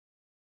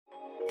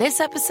This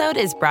episode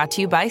is brought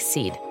to you by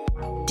Seed.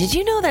 Did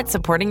you know that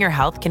supporting your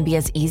health can be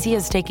as easy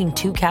as taking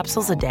 2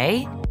 capsules a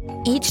day?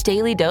 Each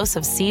daily dose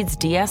of Seed's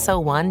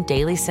DS-01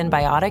 Daily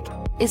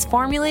Synbiotic is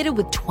formulated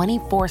with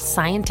 24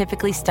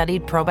 scientifically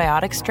studied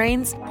probiotic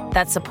strains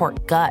that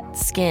support gut,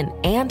 skin,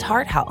 and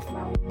heart health,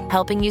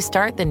 helping you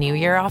start the new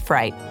year off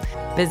right.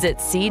 Visit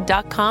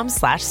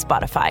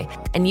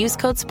seed.com/Spotify and use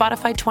code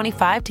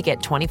Spotify25 to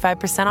get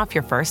 25% off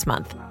your first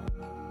month.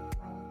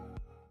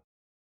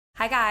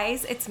 Hi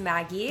guys, it's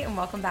Maggie and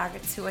welcome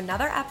back to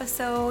another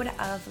episode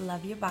of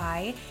Love You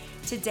Bye.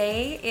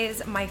 Today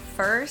is my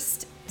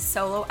first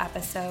solo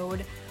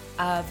episode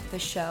of the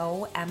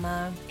show.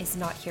 Emma is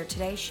not here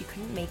today. She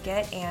couldn't make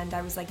it and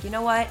I was like, you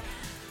know what,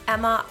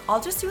 Emma,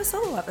 I'll just do a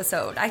solo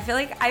episode. I feel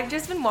like I've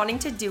just been wanting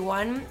to do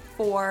one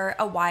for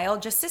a while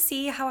just to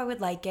see how I would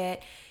like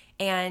it.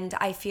 And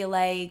I feel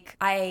like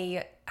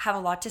I have a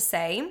lot to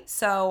say.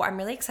 So I'm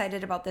really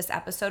excited about this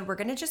episode. We're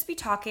going to just be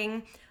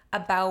talking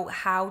about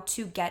how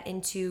to get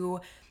into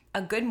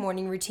a good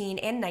morning routine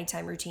and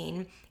nighttime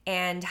routine,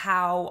 and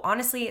how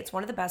honestly it's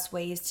one of the best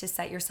ways to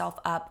set yourself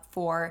up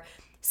for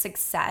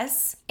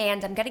success.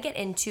 And I'm gonna get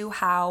into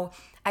how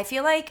I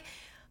feel like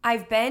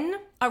I've been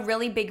a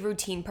really big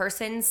routine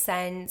person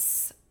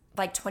since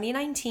like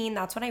 2019.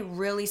 That's when I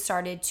really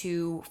started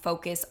to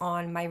focus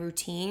on my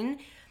routine,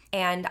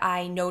 and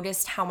I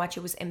noticed how much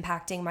it was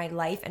impacting my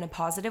life in a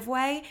positive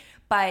way.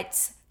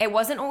 But it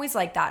wasn't always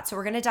like that. So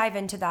we're going to dive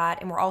into that.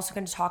 And we're also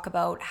going to talk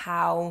about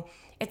how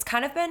it's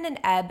kind of been an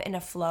ebb and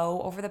a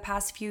flow over the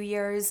past few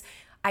years.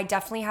 I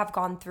definitely have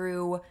gone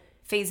through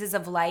phases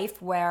of life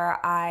where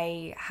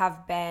I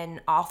have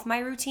been off my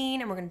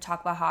routine. And we're going to talk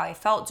about how I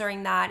felt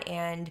during that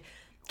and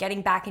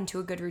getting back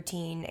into a good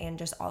routine and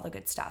just all the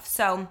good stuff.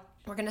 So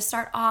we're going to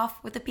start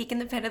off with the peak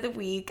and the pin of the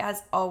week,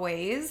 as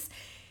always.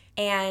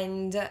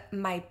 And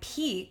my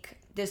peak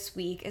this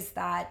week is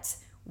that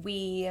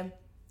we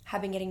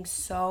have been getting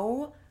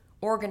so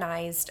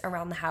organized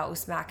around the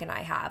house, Mac and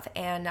I have,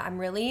 and I'm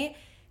really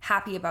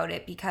happy about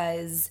it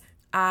because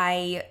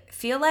I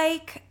feel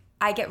like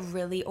I get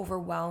really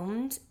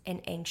overwhelmed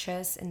and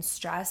anxious and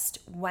stressed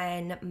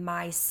when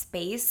my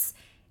space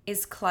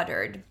is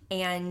cluttered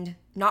and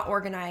not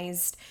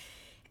organized.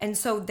 And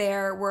so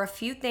there were a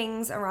few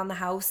things around the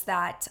house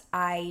that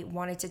I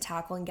wanted to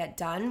tackle and get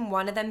done.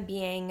 One of them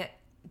being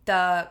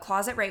the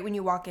closet right when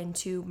you walk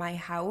into my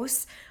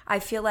house. I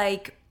feel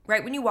like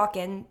right when you walk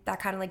in, that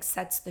kind of like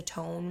sets the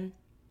tone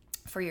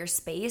for your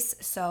space.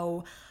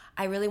 So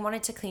I really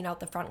wanted to clean out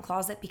the front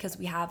closet because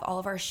we have all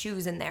of our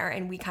shoes in there,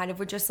 and we kind of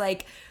would just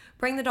like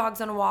bring the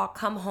dogs on a walk,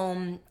 come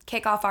home,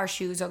 kick off our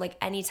shoes, or like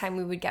anytime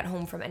we would get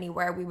home from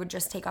anywhere, we would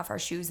just take off our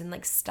shoes and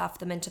like stuff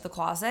them into the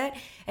closet.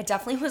 It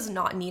definitely was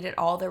not neat at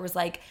all. There was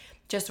like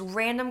just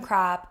random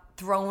crap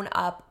thrown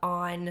up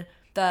on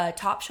the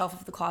top shelf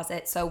of the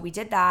closet. So we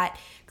did that,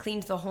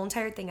 cleaned the whole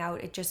entire thing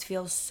out. It just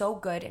feels so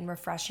good and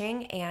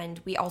refreshing.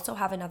 And we also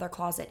have another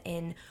closet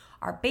in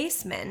our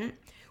basement,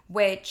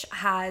 which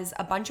has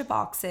a bunch of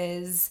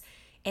boxes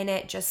in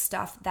it, just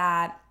stuff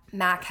that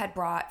Mac had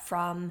brought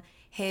from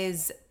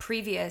his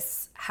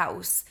previous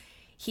house.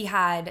 He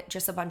had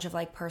just a bunch of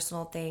like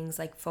personal things,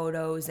 like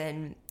photos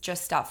and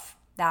just stuff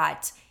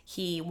that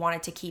he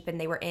wanted to keep, and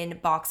they were in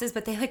boxes,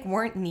 but they like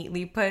weren't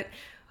neatly put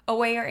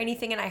away or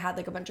anything. And I had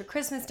like a bunch of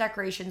Christmas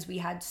decorations. We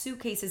had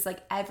suitcases, like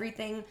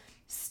everything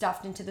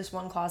stuffed into this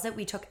one closet.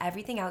 We took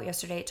everything out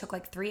yesterday. It took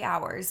like 3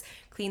 hours,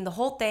 cleaned the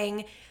whole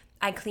thing.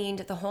 I cleaned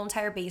the whole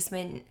entire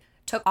basement,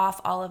 took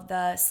off all of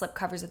the slip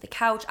covers of the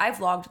couch. I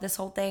vlogged this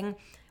whole thing,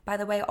 by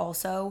the way.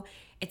 Also,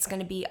 it's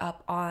going to be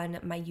up on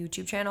my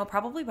YouTube channel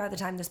probably by the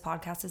time this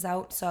podcast is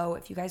out. So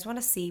if you guys want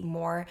to see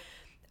more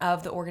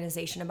of the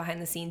organization and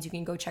behind the scenes, you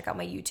can go check out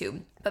my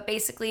YouTube. But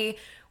basically,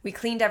 we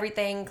cleaned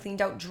everything,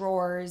 cleaned out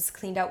drawers,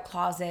 cleaned out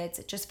closets.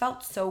 It just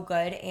felt so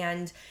good.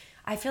 And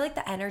I feel like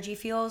the energy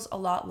feels a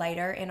lot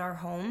lighter in our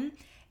home.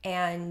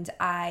 And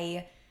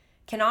I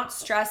cannot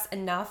stress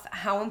enough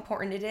how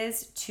important it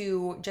is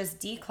to just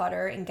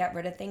declutter and get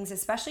rid of things,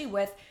 especially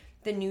with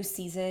the new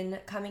season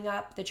coming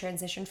up, the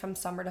transition from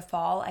summer to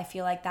fall. I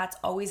feel like that's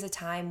always a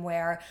time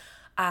where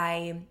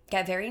I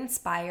get very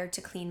inspired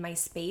to clean my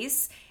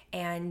space,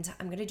 and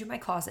I'm gonna do my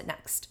closet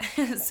next.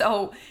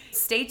 So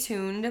stay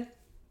tuned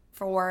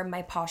for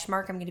my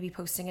Poshmark. I'm gonna be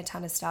posting a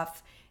ton of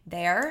stuff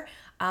there.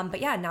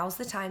 But yeah, now's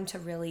the time to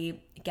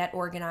really get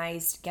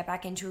organized, get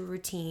back into a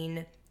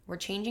routine. We're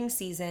changing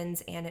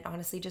seasons, and it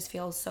honestly just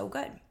feels so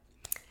good.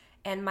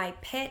 And my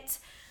pit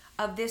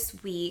of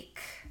this week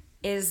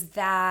is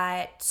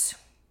that,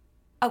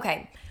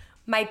 okay,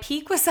 my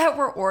peak was that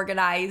we're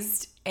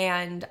organized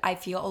and I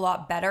feel a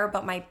lot better,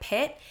 but my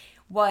pit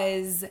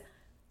was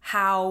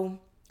how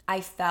I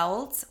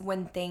felt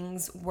when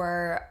things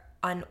were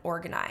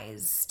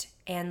unorganized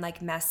and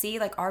like messy.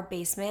 Like our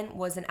basement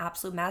was an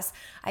absolute mess.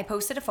 I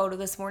posted a photo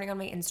this morning on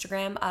my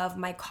Instagram of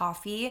my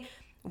coffee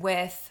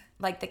with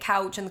like the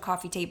couch and the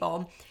coffee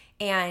table,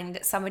 and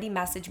somebody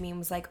messaged me and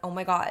was like, oh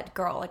my God,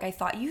 girl, like I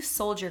thought you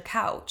sold your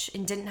couch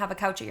and didn't have a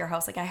couch at your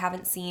house. Like I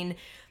haven't seen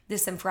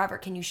this in forever.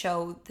 Can you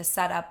show the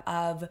setup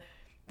of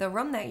the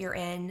room that you're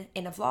in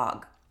a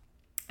vlog?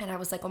 And I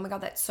was like, oh my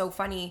God, that's so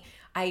funny.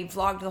 I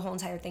vlogged the whole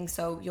entire thing,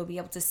 so you'll be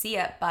able to see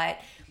it. But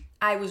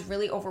I was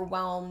really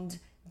overwhelmed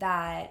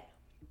that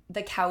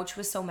the couch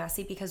was so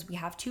messy because we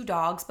have 2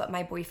 dogs, but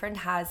my boyfriend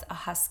has a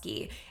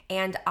husky.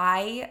 And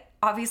I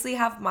obviously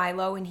have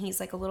Milo, and he's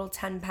like a little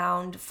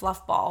 10-pound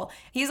fluff ball.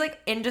 He's like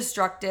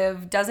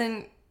indestructible,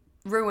 doesn't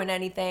ruin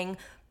anything,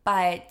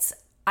 but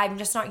I'm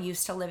just not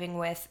used to living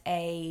with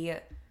a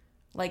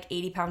like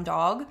 80-pound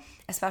dog,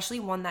 especially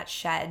one that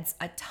sheds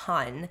a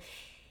ton.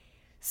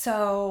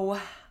 So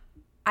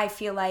I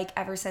feel like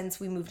ever since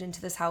we moved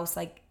into this house,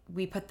 like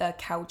we put the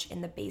couch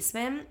in the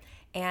basement,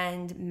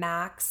 and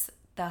Max,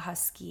 the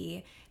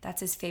husky,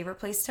 that's his favorite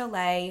place to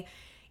lay.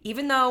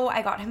 Even though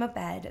I got him a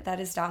bed that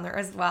is down there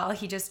as well,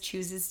 he just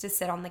chooses to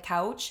sit on the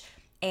couch,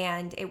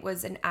 and it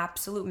was an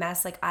absolute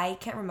mess. Like I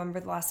can't remember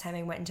the last time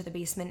I went into the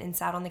basement and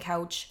sat on the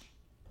couch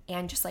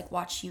and just like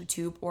watched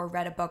YouTube or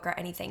read a book or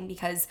anything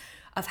because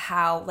of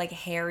how like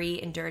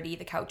hairy and dirty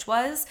the couch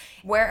was.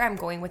 Where I'm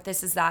going with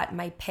this is that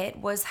my pit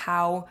was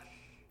how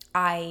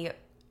I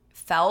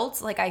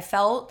felt. Like I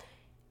felt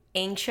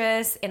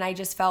anxious, and I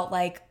just felt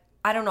like,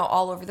 I don't know,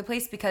 all over the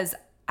place because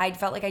I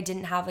felt like I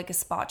didn't have like a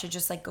spot to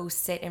just like go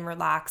sit and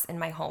relax in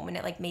my home, and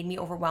it like made me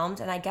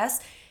overwhelmed. And I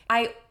guess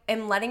I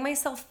am letting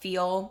myself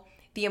feel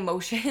the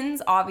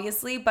emotions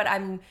obviously, but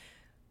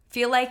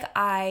feel like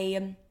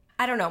I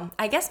don't know.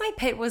 I guess my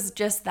pit was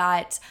just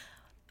that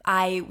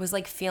I was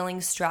like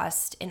feeling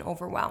stressed and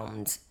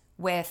overwhelmed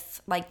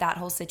with like that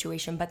whole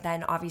situation. But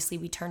then obviously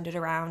we turned it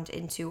around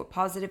into a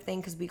positive thing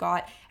because we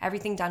got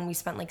everything done. We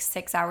spent like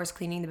 6 hours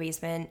cleaning the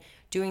basement,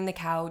 doing the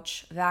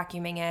couch,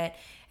 vacuuming it,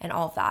 and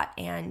all of that.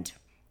 And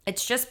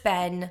it's just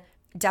been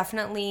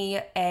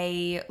definitely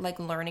a like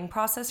learning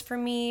process for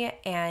me,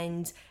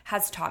 and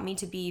has taught me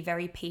to be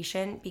very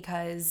patient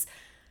because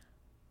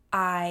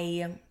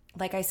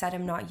like I said,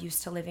 I'm not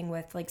used to living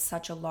with like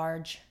such a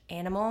large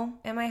animal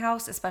in my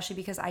house, especially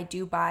because I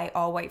do buy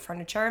all white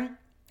furniture.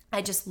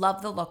 I just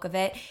love the look of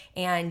it.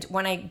 And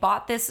when I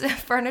bought this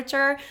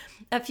furniture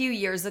a few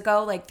years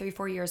ago, like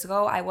 3-4 years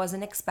ago, I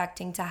wasn't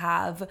expecting to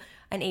have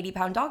an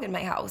 80-pound dog in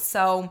my house.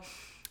 So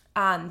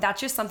that's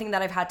just something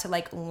that I've had to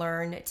like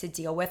learn to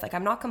deal with. Like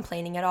I'm not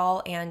complaining at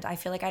all. And I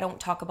feel like I don't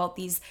talk about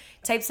these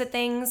types of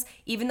things,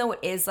 even though it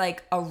is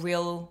like a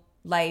real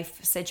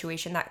life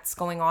situation that's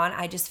going on.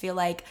 I just feel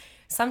like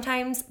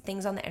sometimes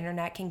things on the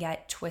internet can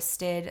get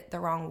twisted the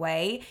wrong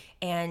way.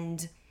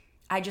 And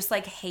I just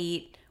like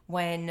hate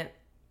when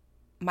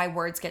my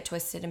words get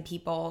twisted and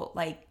people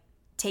like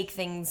take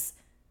things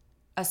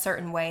a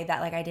certain way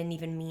that like I didn't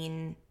even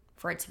mean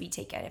for it to be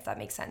taken, if that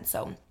makes sense.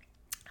 So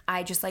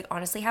I just like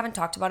honestly haven't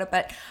talked about it,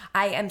 but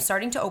I am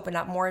starting to open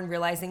up more and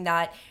realizing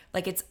that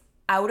like it's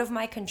out of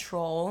my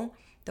control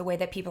the way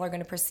that people are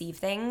going to perceive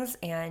things.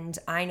 And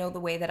I know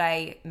the way that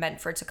I meant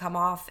for it to come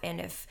off.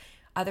 And if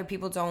other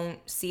people don't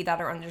see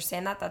that or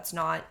understand that, that's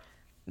not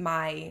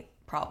my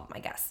problem, I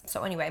guess.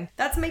 So anyway,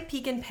 that's my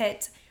peek and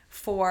pit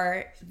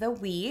for the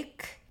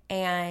week.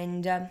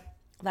 And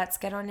let's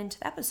get on into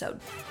the episode.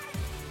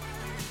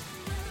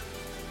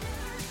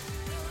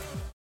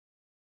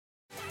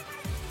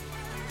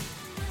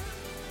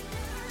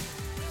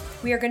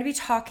 We are going to be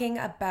talking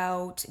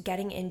about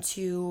getting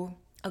into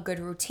a good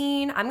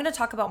routine. I'm going to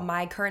talk about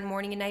my current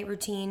morning and night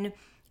routine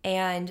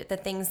and the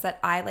things that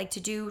I like to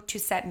do to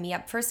set me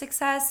up for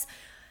success.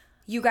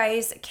 You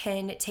guys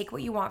can take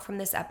what you want from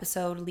this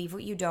episode, leave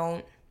what you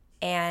don't.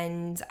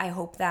 And I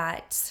hope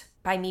that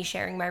by me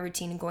sharing my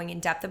routine and going in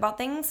depth about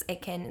things,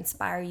 it can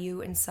inspire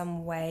you in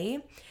some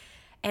way.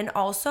 And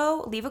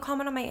also leave a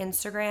comment on my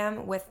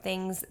Instagram with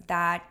things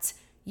that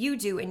you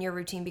do in your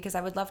routine, because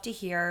I would love to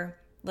hear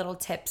little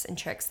tips and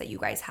tricks that you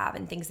guys have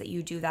and things that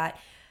you do that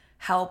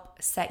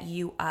help set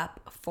you up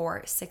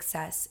for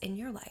success in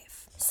your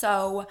life.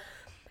 So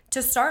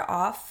to start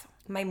off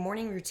my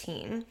morning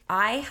routine,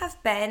 I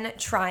have been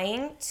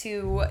trying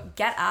to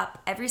get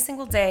up every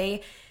single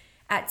day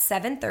at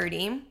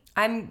 7:30.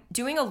 I'm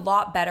doing a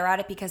lot better at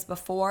it because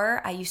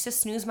before I used to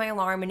snooze my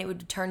alarm and it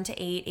would turn to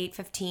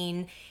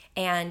 8:15,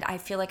 and I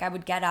feel like I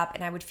would get up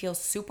and I would feel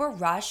super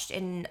rushed,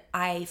 and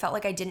I felt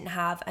like I didn't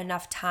have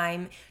enough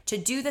time to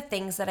do the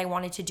things that I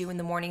wanted to do in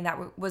the morning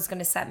that was going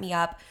to set me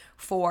up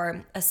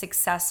for a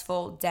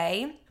successful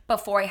day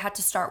before I had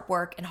to start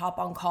work and hop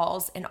on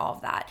calls and all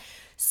of that.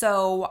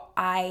 So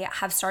I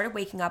have started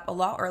waking up a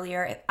lot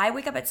earlier. I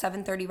wake up at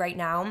 7:30 right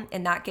now,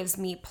 and that gives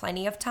me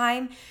plenty of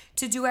time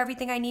to do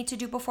everything I need to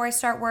do before I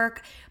start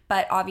work.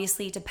 But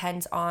obviously it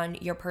depends on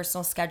your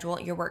personal schedule,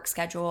 your work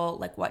schedule,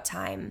 like what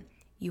time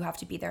you have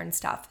to be there and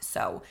stuff.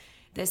 So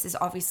this is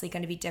obviously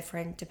going to be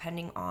different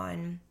depending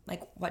on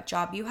like what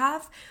job you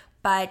have.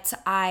 But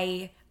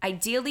I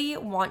ideally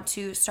want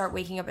to start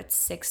waking up at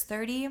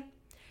 6:30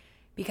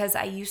 because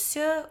I used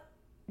to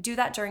do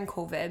that during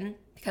COVID,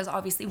 because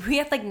obviously we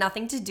had like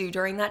nothing to do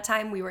during that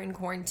time. We were in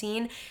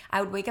quarantine.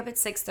 I would wake up at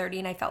 6:30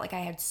 and I felt like I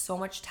had so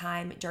much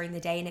time during the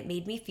day, and it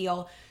made me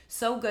feel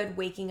so good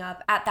waking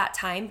up at that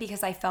time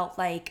because I felt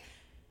like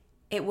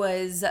it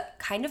was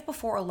kind of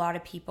before a lot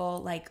of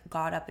people like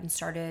got up and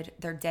started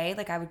their day.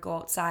 Like I would go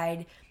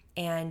outside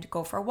and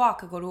go for a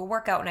walk or go to a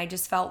workout. And I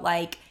just felt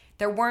like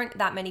there weren't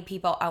that many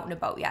people out and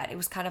about yet. It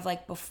was kind of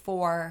like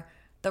before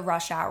the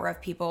rush hour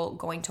of people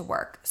going to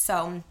work.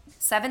 So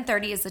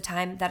 7:30 is the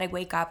time that I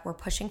wake up. We're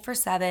pushing for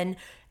 7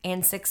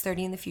 and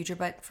 6:30 in the future,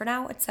 but for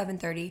now it's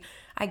 7:30.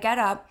 I get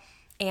up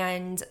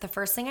and the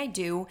first thing I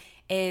do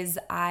is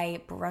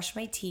I brush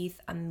my teeth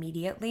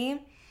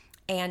immediately,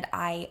 and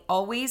I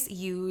always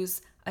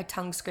use a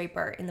tongue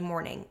scraper in the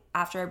morning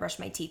after I brush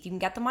my teeth. You can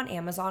get them on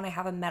Amazon. I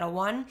have a metal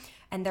one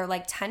and they're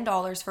like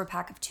 $10 for a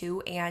pack of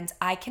 2, and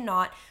I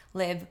cannot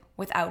live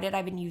without it.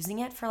 I've been using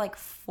it for like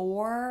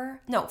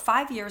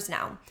 5 years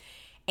now,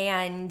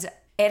 and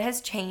it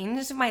has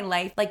changed my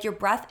life. Like, your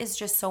breath is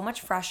just so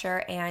much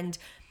fresher, and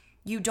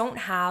you don't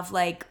have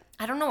like,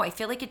 I don't know, I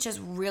feel like it just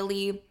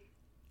really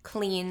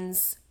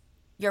cleans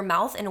your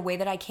mouth in a way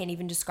that I can't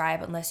even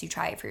describe unless you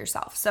try it for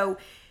yourself. So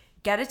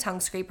get a tongue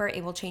scraper,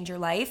 it will change your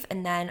life.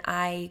 And then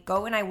I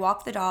go and I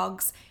walk the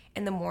dogs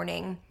in the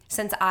morning.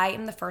 Since I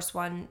am the first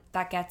one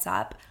that gets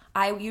up,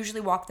 I usually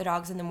walk the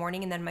dogs in the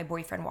morning, and then my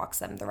boyfriend walks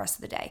them the rest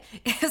of the day.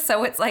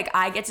 So it's like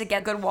I get to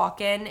get good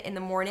walk in the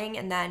morning,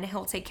 and then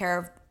he'll take care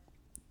of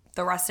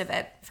the rest of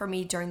it for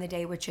me during the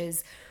day, which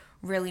is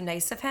really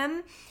nice of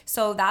him.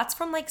 So that's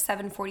from like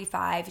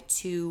 7:45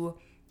 to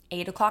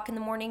 8 o'clock in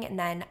the morning. And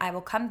then I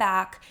will come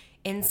back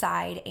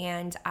inside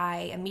and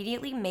I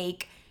immediately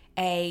make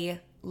a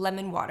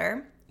lemon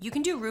water. You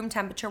can do room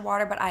temperature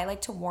water, but I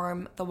like to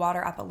warm the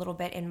water up a little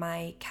bit in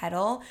my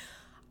kettle.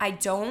 I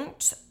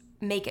don't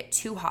make it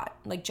too hot,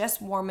 like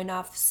just warm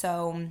enough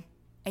so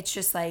it's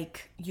just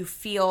like you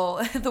feel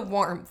the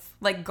warmth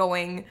like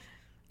going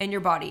in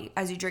your body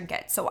as you drink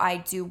it. So I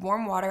do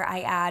warm water.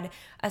 I add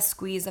a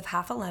squeeze of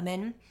half a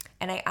lemon,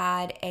 and I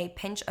add a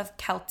pinch of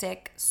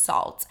Celtic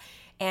salt.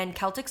 And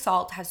Celtic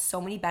salt has so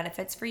many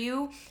benefits for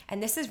you.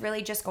 And this is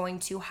really just going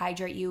to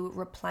hydrate you,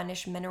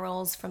 replenish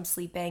minerals from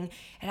sleeping.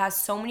 It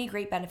has so many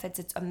great benefits.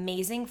 It's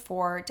amazing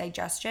for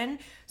digestion.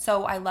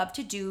 So I love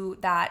to do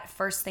that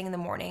first thing in the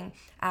morning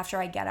after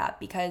I get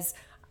up, because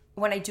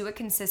when I do it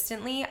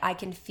consistently, I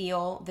can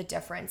feel the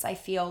difference. I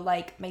feel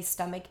like my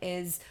stomach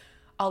is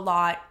a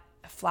lot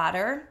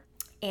flatter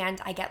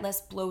and I get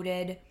less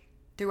bloated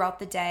throughout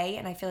the day.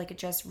 And I feel like it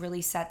just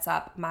really sets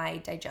up my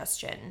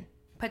digestion,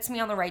 puts me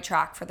on the right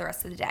track for the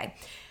rest of the day.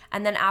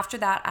 And then after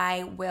that,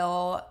 I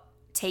will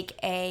take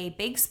a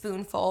big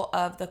spoonful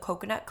of the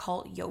coconut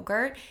cult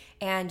yogurt.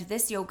 And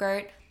this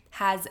yogurt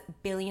has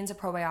billions of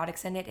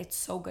probiotics in it. It's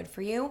so good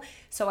for you.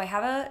 So I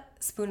have a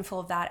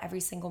spoonful of that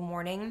every single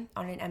morning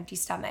on an empty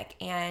stomach.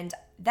 And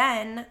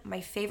then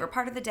my favorite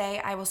part of the day,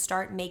 I will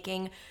start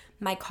making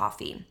my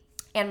coffee.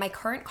 And my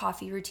current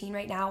coffee routine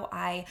right now,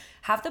 I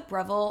have the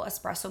Breville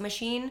espresso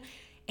machine,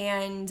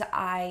 and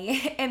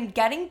I am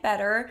getting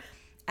better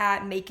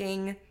at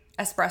making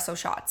espresso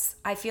shots.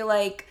 I feel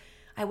like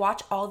I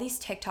watch all these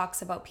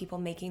TikToks about people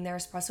making their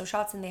espresso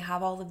shots, and they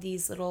have all of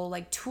these little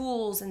like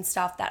tools and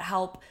stuff that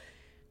help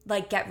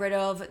like get rid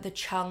of the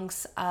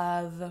chunks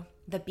of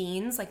the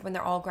beans. Like when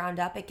they're all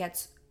ground up, it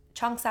gets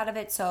chunks out of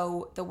it.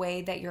 So the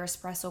way that your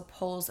espresso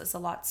pulls is a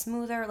lot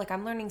smoother. Like,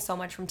 I'm learning so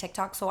much from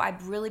TikTok. So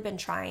I've really been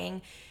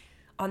trying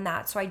on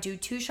that. So I do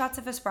 2 shots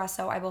of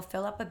espresso. I will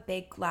fill up a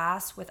big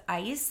glass with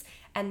ice,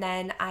 and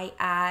then I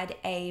add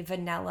a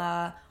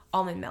vanilla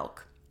almond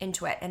milk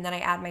into it. And then I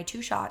add my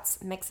 2 shots,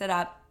 mix it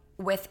up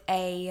with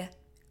a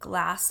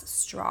glass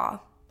straw.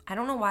 I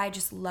don't know why, I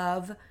just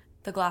love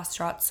the glass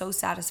straw. It's so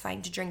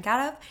satisfying to drink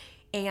out of.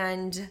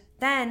 And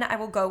then I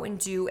will go and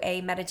do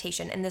a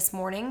meditation. And this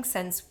morning,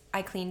 since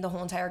I cleaned the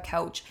whole entire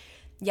couch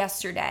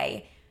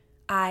yesterday,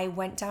 I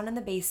went down in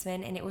the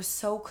basement and it was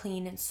so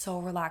clean and so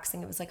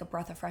relaxing. It was like a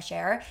breath of fresh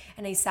air.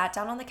 And I sat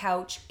down on the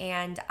couch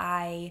and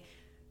I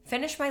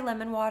finished my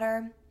lemon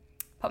water,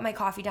 put my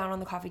coffee down on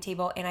the coffee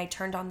table, and I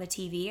turned on the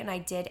TV and I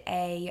did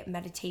a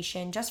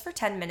meditation just for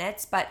 10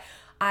 minutes. But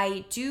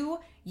I do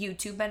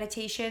YouTube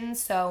meditation,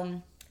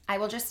 so I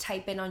will just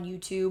type in on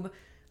YouTube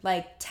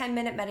like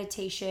 10-minute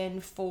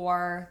meditation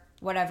for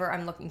whatever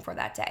I'm looking for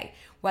that day,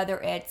 whether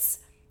it's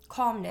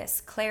calmness,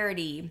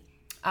 clarity,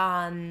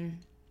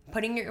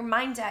 putting your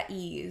mind at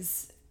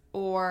ease,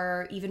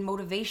 or even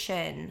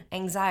motivation,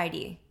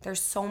 anxiety.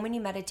 There's so many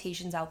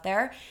meditations out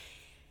there,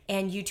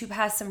 and YouTube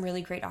has some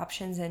really great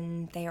options,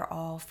 and they are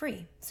all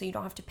free. So you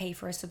don't have to pay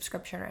for a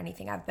subscription or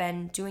anything. I've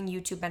been doing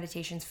YouTube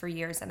meditations for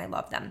years and I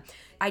love them.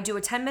 I do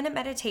a 10-minute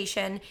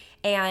meditation,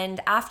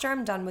 and after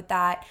I'm done with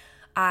that,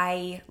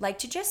 I like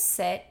to just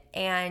sit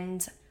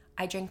and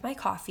I drink my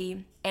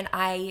coffee, and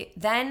I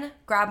then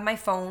grab my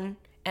phone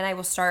and I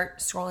will start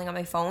scrolling on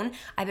my phone.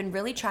 I've been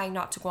really trying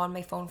not to go on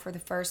my phone for the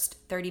first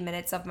 30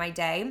 minutes of my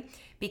day,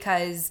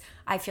 because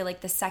I feel like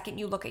the second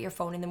you look at your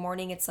phone in the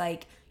morning, it's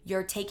like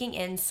you're taking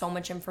in so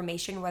much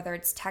information, whether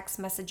it's text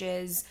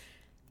messages,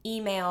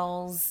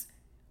 emails,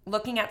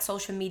 looking at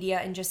social media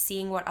and just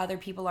seeing what other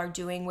people are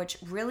doing, which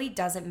really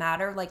doesn't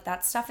matter. Like,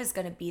 that stuff is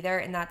going to be there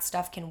and that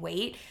stuff can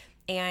wait.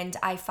 And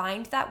I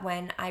find that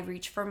when I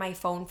reach for my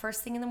phone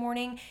first thing in the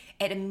morning,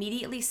 it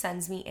immediately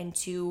sends me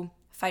into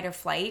fight or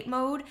flight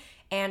mode.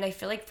 And I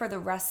feel like for the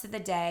rest of the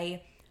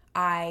day,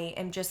 I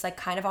am just like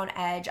kind of on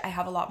edge. I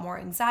have a lot more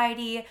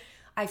anxiety.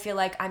 I feel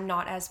like I'm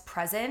not as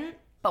present.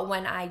 But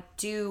when I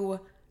do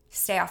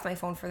stay off my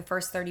phone for the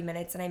first 30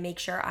 minutes and I make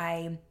sure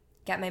I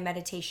get my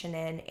meditation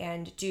in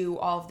and do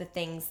all of the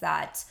things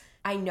that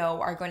I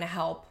know are going to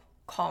help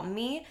calm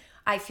me,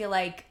 I feel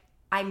like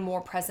I'm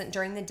more present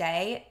during the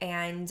day,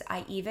 and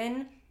I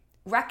even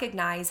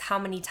recognize how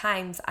many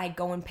times I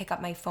go and pick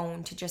up my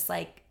phone to just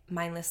like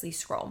mindlessly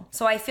scroll.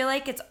 So I feel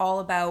like it's all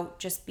about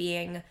just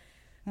being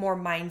more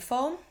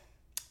mindful,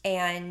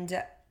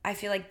 and I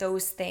feel like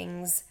those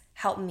things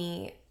help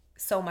me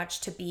so much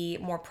to be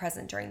more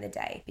present during the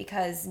day,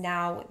 because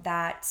now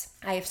that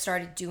I have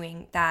started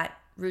doing that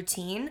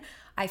routine,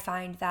 I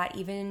find that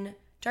even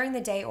during the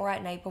day or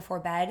at night before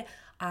bed,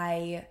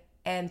 I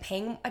am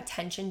paying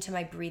attention to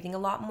my breathing a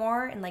lot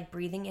more, and like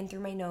breathing in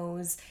through my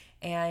nose,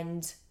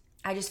 and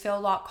I just feel a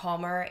lot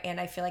calmer, and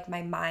I feel like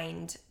my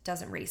mind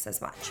doesn't race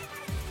as much.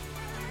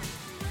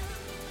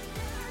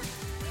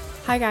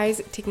 Hi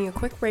guys, taking a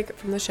quick break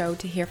from the show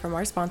to hear from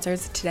our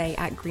sponsors today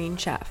at Green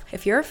Chef.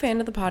 If you're a fan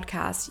of the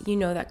podcast, you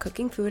know that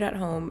cooking food at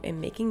home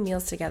and making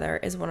meals together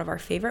is one of our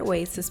favorite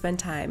ways to spend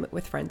time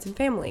with friends and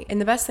family.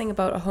 And the best thing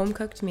about a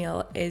home-cooked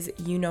meal is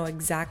you know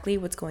exactly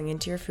what's going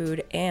into your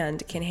food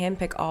and can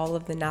handpick all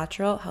of the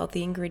natural,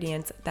 healthy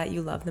ingredients that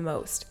you love the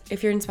most.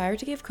 If you're inspired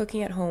to give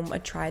cooking at home a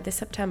try this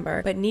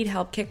September, but need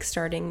help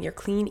kickstarting your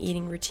clean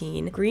eating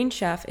routine, Green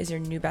Chef is your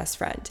new best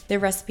friend. Their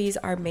recipes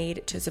are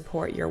made to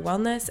support your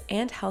wellness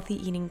and healthy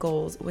eating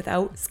goals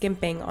without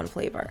skimping on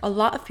flavor. A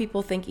lot of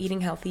people think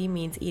eating healthy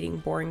means eating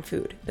boring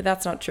food, but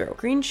that's not true.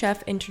 Green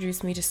Chef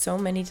introduced me to so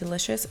many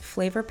delicious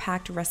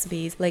flavor-packed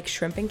recipes like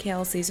shrimp and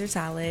kale Caesar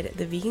salad,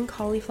 the vegan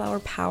cauliflower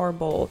power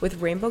bowl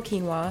with rainbow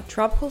quinoa,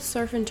 tropical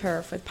surf and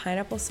turf with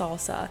pineapple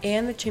salsa,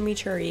 and the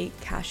chimichurri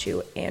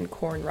cashew and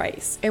corn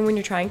rice. And when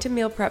you're trying to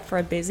meal prep for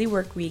a busy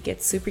work week,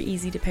 it's super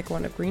easy to pick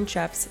one of Green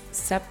Chef's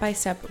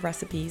step-by-step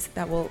recipes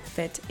that will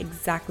fit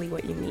exactly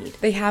what you need.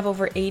 They have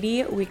over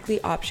 80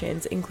 weekly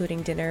options, including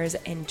dinners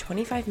in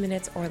 25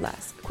 minutes or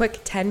less,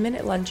 quick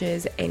 10-minute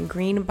lunches, and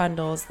green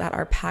bundles that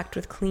are packed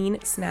with clean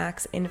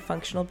snacks and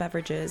functional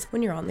beverages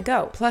when you're on the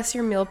go. Plus,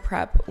 your meal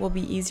prep will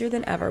be easier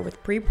than ever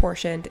with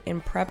pre-portioned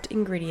and prepped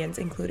ingredients,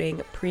 including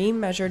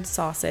pre-measured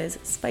sauces,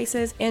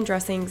 spices, and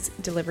dressings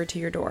delivered to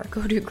your door.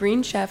 Go to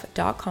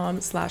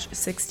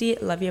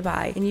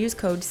greenchef.com/60loveyoubuy and use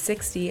code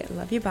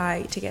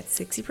 60loveyoubuy to get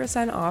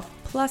 60% off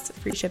plus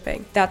free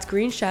shipping. That's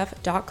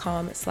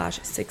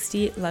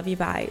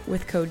greenchef.com/60loveyoubuy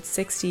with code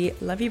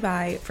 60loveyoubuy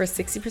for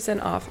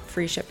 60% off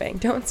free shipping.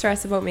 Don't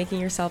stress about making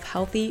yourself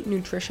healthy,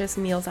 nutritious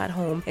meals at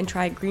home and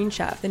try Green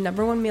Chef, the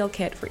 #1 meal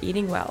kit for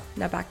eating well.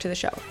 Now back to the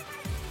show.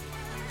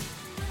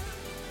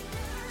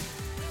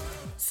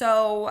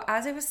 So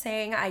as I was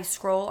saying, I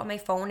scroll on my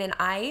phone, and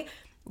I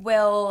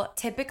will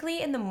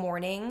typically in the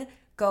morning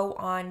go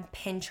on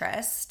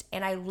Pinterest,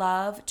 and I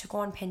love to go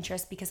on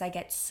Pinterest because I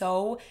get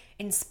so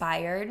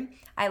inspired.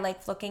 I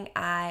like looking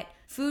at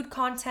food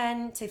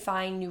content to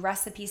find new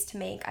recipes to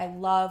make. I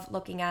love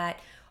looking at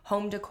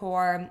home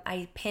decor.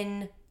 I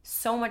pin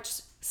so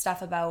much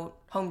stuff about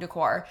home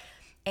decor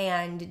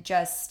and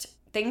just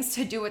things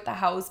to do with the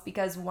house,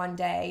 because one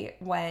day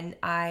when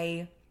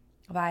I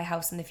buy a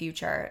house in the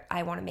future,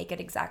 I want to make it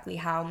exactly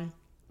how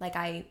like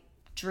I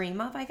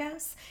dream of, I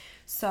guess.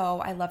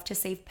 So I love to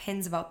save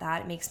pins about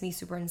that. It makes me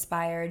super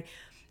inspired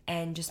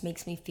and just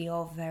makes me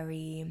feel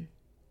very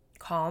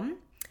calm,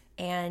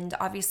 and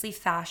obviously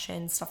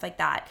fashion, stuff like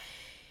that.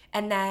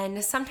 And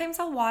then sometimes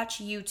I'll watch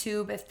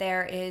YouTube if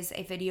there is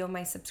a video in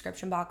my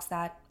subscription box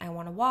that I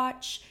want to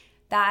watch.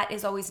 That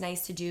is always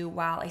nice to do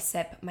while I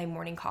sip my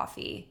morning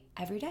coffee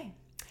every day.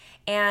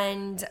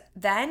 And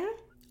then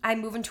I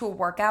move into a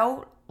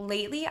workout.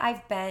 Lately,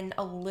 I've been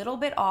a little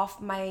bit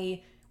off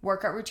my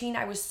workout routine.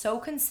 I was so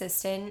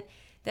consistent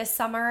this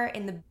summer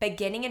in the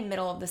beginning and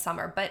middle of the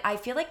summer, but I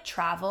feel like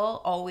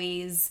travel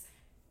always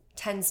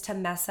tends to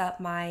mess up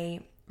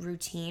my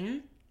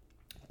routine.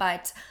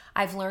 But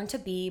I've learned to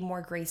be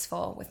more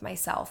graceful with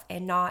myself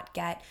and not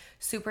get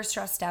super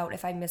stressed out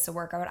if I miss a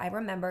workout. I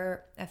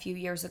remember a few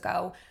years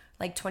ago,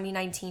 like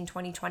 2019,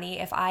 2020,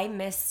 if I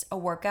missed a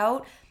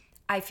workout,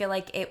 I feel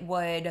like it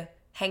would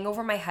hang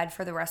over my head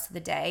for the rest of the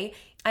day.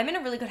 I'm in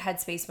a really good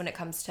headspace when it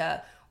comes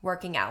to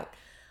working out.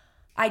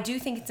 I do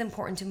think it's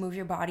important to move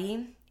your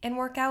body and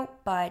work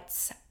out,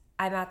 but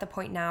I'm at the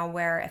point now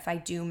where if I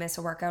do miss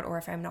a workout or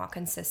if I'm not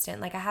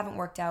consistent, like I haven't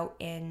worked out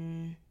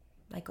in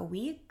like a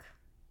week,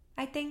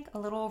 I think, a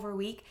little over a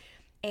week.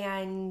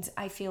 And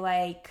I feel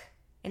like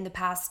in the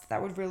past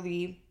that would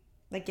really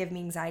like give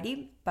me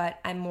anxiety, but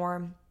I'm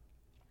more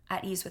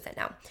at ease with it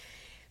now.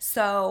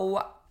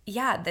 So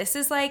yeah, this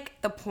is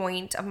like the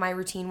point of my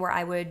routine where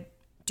I would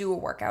do a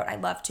workout. I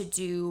love to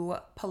do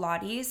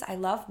Pilates. I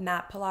love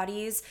mat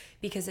Pilates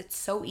because it's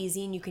so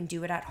easy and you can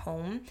do it at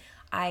home.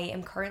 I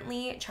am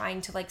currently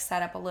trying to like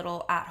set up a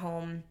little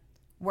at-home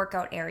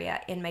workout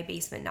area in my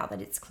basement now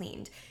that it's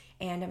cleaned.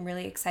 And I'm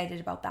really excited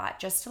about that.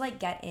 Just to like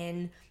get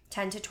in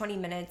 10 to 20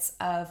 minutes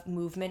of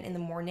movement in the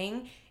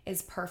morning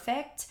is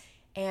perfect.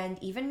 And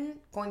even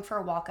going for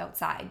a walk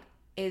outside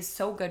is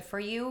so good for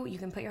you. You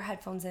can put your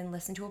headphones in,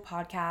 listen to a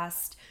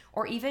podcast,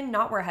 or even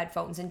not wear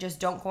headphones and just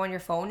don't go on your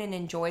phone and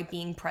enjoy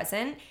being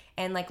present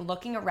and like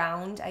looking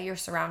around at your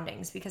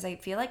surroundings. Because I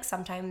feel like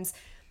sometimes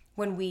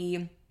when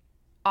we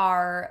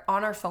are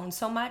on our phone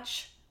so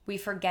much, we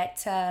forget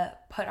to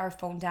put our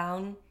phone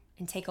down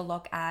and take a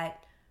look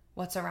at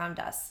what's around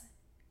us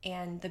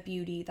and the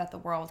beauty that the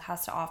world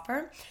has to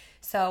offer.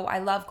 So I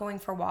love going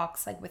for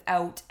walks like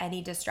without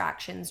any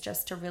distractions,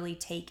 just to really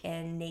take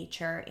in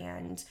nature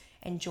and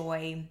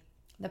enjoy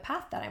the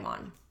path that I'm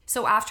on.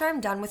 So after I'm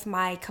done with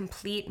my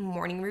complete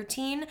morning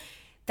routine,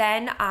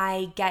 then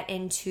I get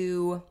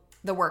into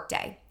the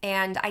workday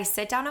and I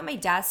sit down at my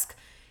desk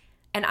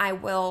and I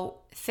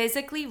will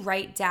physically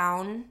write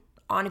down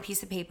on a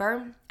piece of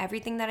paper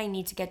everything that I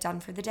need to get done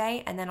for the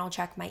day, and then I'll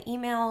check my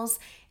emails.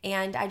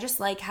 And I just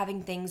like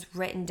having things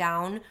written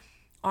down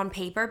on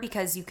paper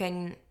because you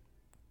can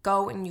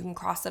go and you can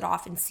cross it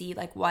off and see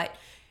like what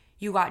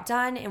you got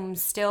done and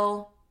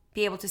still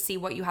be able to see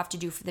what you have to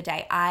do for the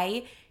day.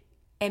 I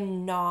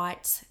am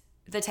not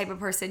the type of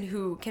person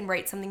who can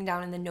write something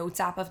down in the notes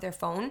app of their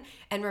phone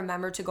and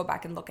remember to go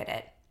back and look at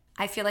it.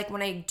 I feel like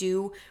when I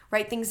do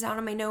write things down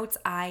in my notes,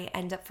 I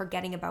end up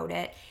forgetting about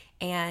it.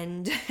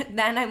 And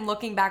then I'm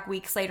looking back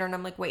weeks later and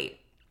I'm like,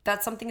 wait,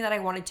 that's something that I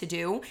wanted to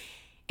do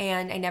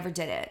and I never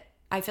did it.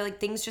 I feel like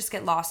things just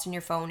get lost in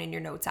your phone and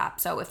your notes app.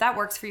 So if that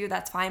works for you,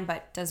 that's fine,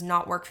 but does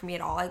not work for me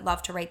at all. I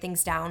love to write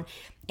things down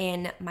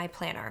in my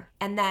planner.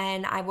 And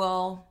then I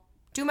will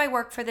do my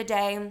work for the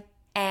day.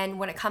 And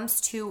when it comes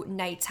to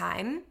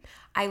nighttime,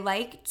 I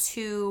like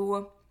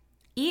to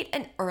eat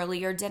an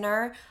earlier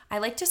dinner. I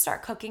like to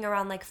start cooking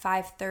around like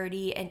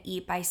 5:30 and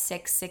eat by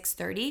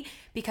 6:30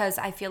 because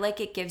I feel like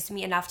it gives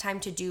me enough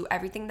time to do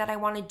everything that I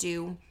want to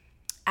do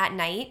at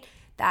night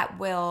that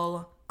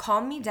will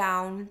calm me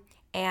down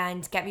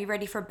and get me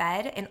ready for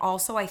bed. And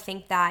also I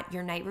think that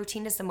your night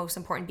routine is the most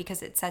important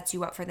because it sets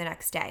you up for the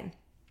next day.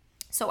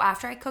 So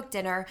after I cook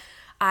dinner,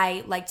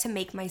 I like to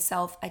make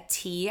myself a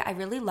tea. I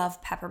really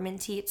love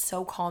peppermint tea. It's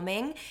so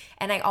calming.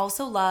 And I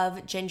also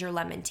love ginger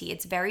lemon tea.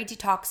 It's very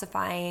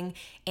detoxifying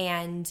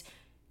and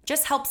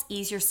just helps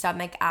ease your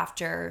stomach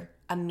after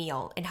a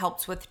meal. It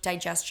helps with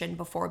digestion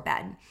before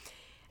bed.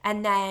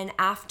 And then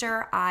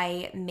after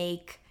I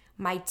make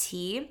my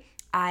tea,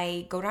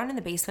 I go down in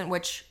the basement,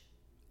 which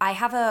I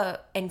have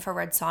a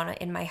infrared sauna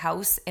in my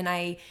house and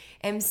I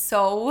am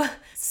so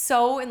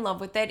in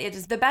love with it. It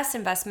is the best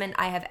investment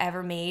I have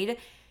ever made.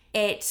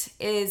 It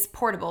is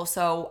portable,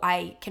 so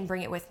I can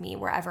bring it with me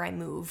wherever I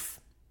move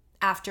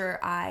after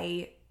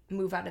I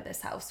move out of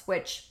this house,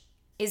 which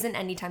isn't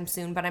anytime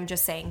soon, but I'm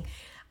just saying,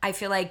 I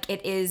feel like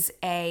it is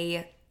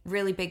a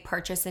really big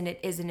purchase and it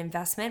is an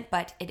investment,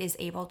 but it is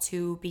able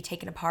to be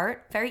taken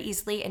apart very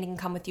easily and it can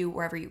come with you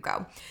wherever you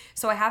go.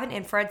 So I have an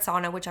infrared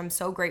sauna, which I'm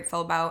so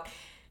grateful about.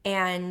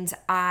 And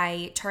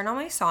I turn on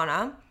my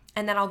sauna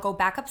and then I'll go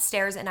back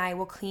upstairs and I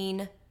will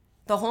clean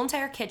the whole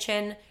entire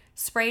kitchen,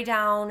 spray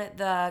down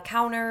the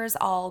counters.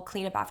 I'll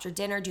clean up after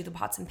dinner, do the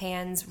pots and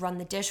pans, run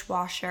the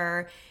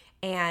dishwasher,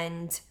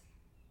 and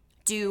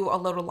do a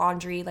load of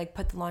laundry, like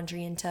put the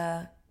laundry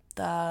into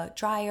the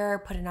dryer,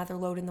 put another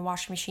load in the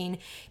washing machine,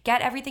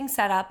 get everything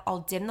set up. I'll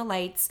dim the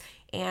lights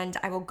and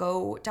I will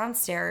go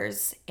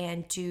downstairs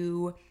and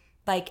do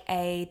like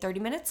a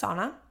 30-minute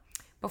sauna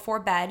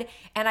before bed.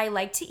 And I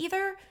like to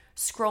either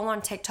scroll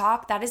on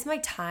TikTok. That is my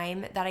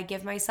time that I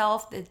give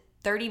myself, the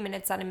 30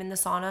 minutes that I'm in the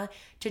sauna,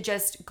 to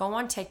just go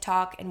on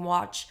TikTok and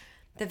watch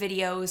the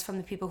videos from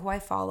the people who I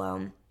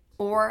follow.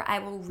 Or I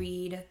will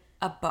read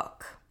a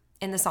book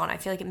in the sauna. I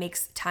feel like it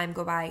makes time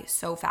go by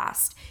so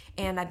fast.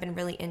 And I've been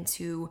really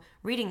into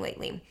reading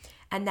lately.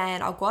 And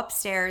then I'll go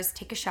upstairs,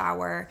 take a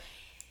shower.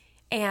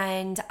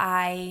 And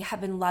I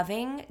have been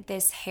loving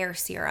this hair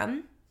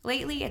serum.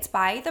 Lately, it's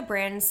by the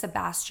brand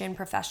Sebastian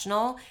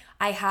Professional.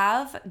 I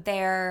have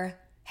their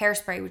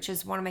hairspray, which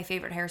is one of my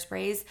favorite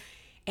hairsprays,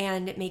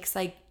 and it makes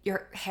like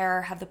your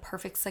hair have the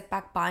perfect slick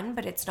back bun,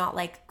 but it's not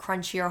like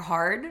crunchy or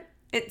hard.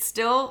 It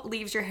still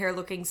leaves your hair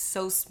looking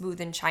so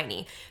smooth and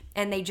shiny.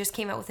 And they just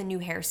came out with a new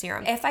hair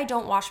serum. If I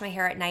don't wash my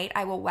hair at night,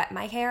 I will wet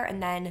my hair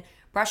and then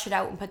brush it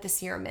out and put the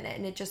serum in it,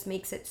 and it just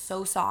makes it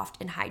so soft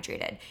and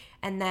hydrated.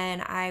 And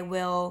then I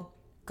will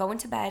go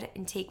into bed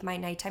and take my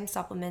nighttime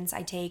supplements.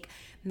 I take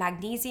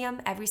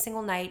magnesium every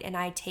single night, and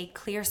I take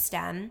Clear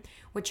Stem,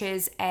 which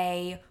is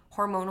a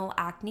hormonal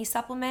acne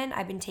supplement.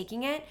 I've been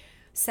taking it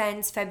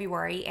since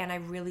February and I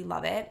really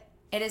love it.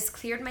 It has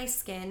cleared my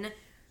skin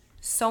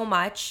so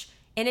much.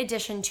 In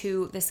addition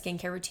to the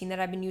skincare routine that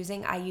I've been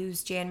using, I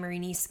use Jan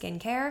Marini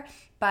skincare,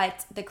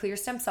 but the Clear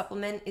Stem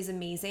supplement is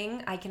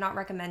amazing. I cannot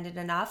recommend it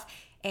enough.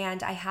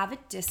 And I have a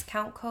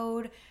discount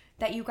code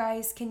that you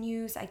guys can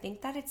use. I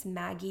think that it's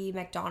Maggie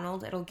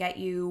McDonald. It'll get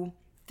you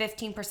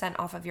 15%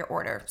 off of your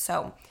order.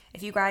 So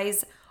if you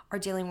guys are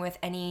dealing with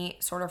any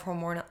sort of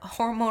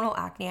hormonal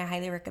acne, I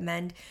highly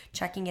recommend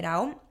checking it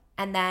out.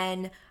 And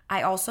then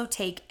I also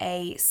take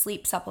a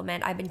sleep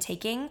supplement. I've been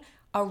taking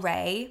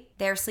Array,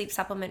 their sleep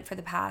supplement, for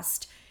the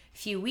past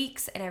few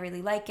weeks and I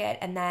really like it.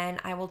 And then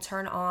I will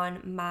turn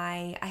on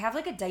I have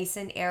like a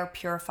Dyson air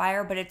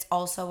purifier, but it's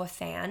also a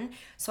fan.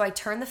 So I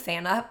turn the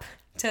fan up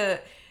to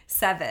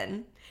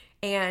 7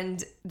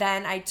 and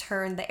then I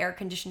turn the air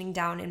conditioning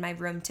down in my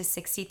room to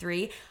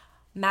 63.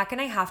 Mac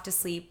and I have to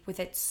sleep with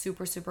it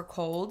super, super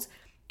cold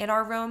in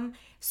our room.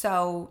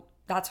 So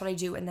that's what I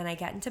do. And then I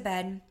get into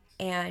bed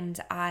and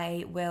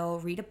I will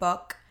read a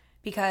book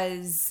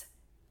because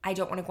I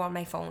don't want to go on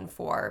my phone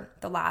for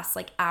the last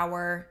like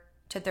hour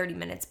to 30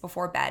 minutes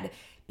before bed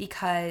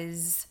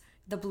because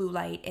the blue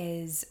light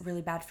is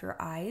really bad for your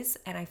eyes.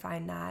 And I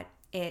find that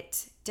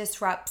it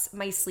disrupts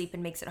my sleep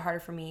and makes it harder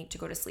for me to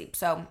go to sleep.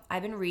 So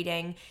I've been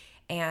reading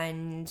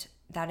and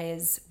that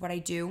is what I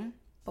do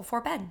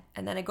before bed.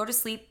 And then I go to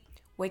sleep,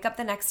 wake up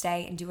the next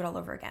day and do it all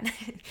over again.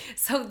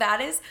 So that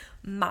is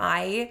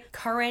my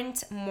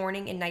current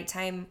morning and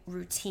nighttime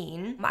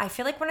routine. I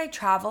feel like when I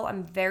travel,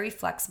 I'm very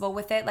flexible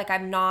with it. Like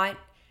I'm not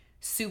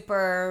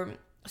super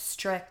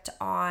strict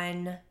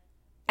on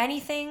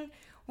anything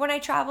when I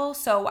travel.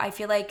 So I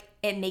feel like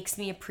it makes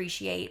me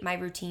appreciate my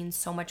routine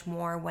so much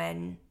more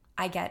when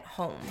I get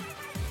home.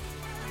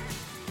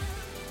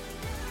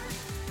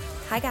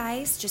 Hi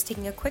guys, just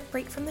taking a quick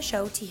break from the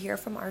show to hear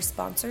from our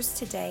sponsors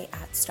today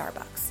at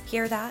Starbucks.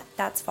 Hear that?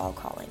 That's fall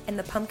calling. And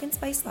the pumpkin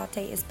spice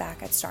latte is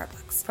back at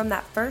Starbucks. From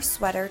that first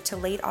sweater to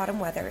late autumn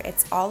weather,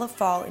 it's all of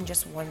fall in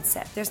just one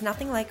sip. There's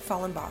nothing like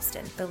fall in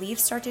Boston. The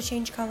leaves start to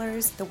change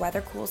colors, the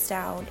weather cools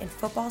down, and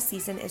football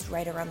season is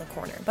right around the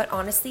corner. But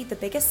honestly, the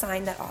biggest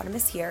sign that autumn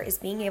is here is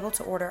being able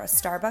to order a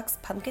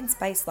Starbucks pumpkin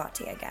spice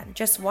latte again.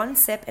 Just one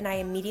sip and I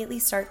immediately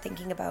start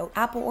thinking about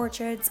apple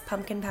orchards,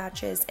 pumpkin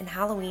patches, and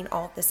Halloween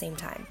all at the same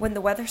time. When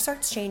the weather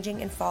starts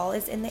changing and fall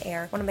is in the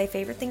air, one of my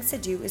favorite things to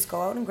do is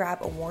go out and grab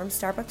a warm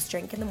Starbucks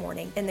drink in the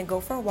morning and then go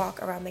for a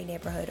walk around my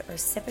neighborhood or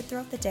sip it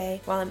throughout the day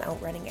while I'm out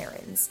running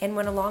errands. And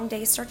when a long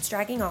day starts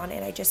dragging on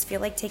and I just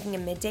feel like taking a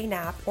midday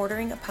nap,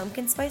 ordering a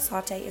pumpkin spice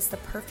latte is the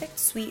perfect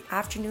sweet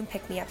afternoon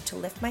pick-me-up to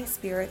lift my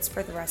spirits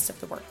for the rest of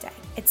the workday.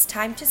 It's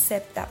time to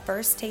sip that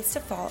first taste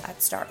of fall at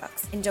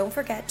Starbucks. And don't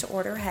forget to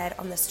order ahead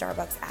on the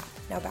Starbucks app.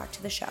 Now back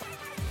to the show.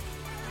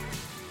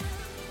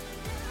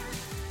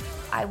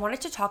 I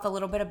wanted to talk a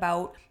little bit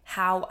about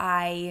how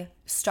I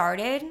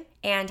started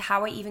and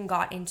how I even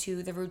got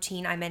into the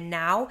routine I'm in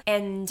now.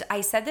 And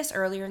I said this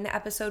earlier in the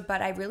episode,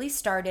 but I really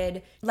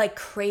started like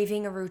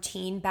craving a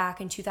routine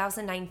back in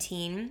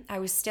 2019. I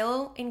was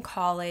still in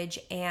college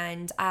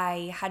and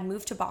I had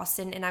moved to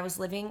Boston and I was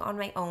living on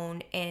my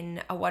own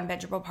in a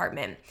one-bedroom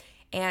apartment.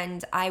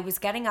 And I was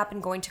getting up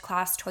and going to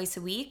class twice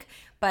a week,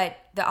 but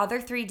the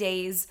other 3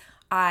 days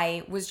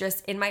I was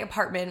just in my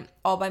apartment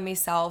all by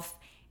myself.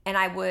 And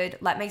I would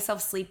let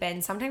myself sleep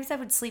in. Sometimes I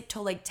would sleep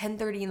till like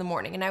 10:30 in the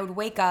morning and I would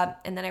wake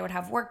up and then I would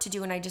have work to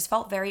do and I just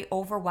felt very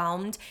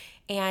overwhelmed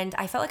and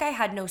I felt like I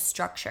had no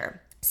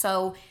structure.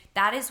 So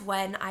that is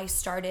when I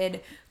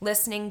started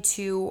listening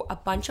to a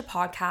bunch of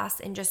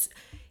podcasts and just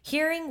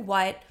hearing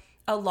what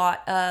a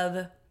lot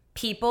of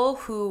people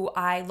who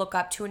I look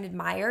up to and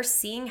admire,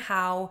 seeing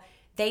how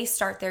they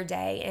start their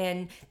day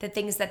and the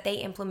things that they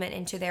implement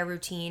into their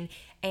routine.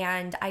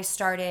 And I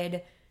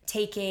started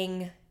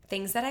taking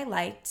things that I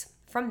liked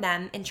from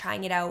them and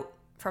trying it out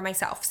for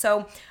myself.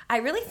 So I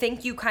really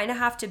think you kind of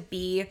have to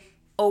be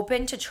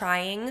open to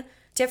trying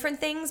different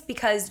things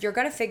because you're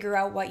going to figure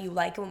out what you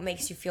like and what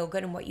makes you feel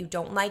good and what you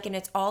don't like. And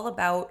it's all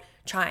about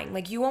trying.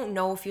 Like you won't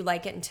know if you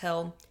like it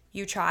until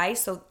you try.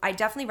 So I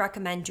definitely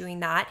recommend doing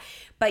that,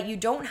 but you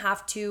don't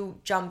have to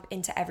jump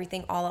into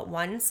everything all at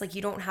once. Like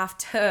you don't have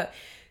to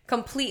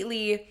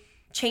completely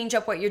change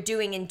up what you're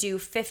doing and do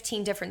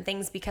 15 different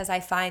things because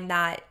I find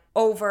that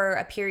over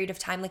a period of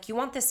time, like you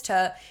want this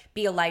to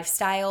be a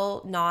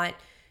lifestyle, not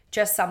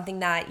just something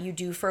that you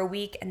do for a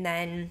week and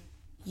then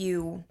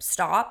you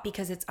stop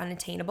because it's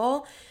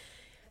unattainable.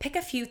 Pick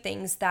a few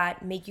things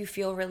that make you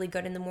feel really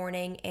good in the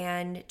morning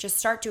and just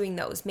start doing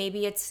those.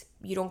 Maybe it's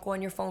you don't go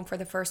on your phone for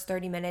the first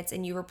 30 minutes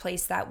and you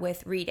replace that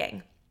with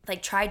reading.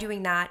 Like try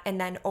doing that and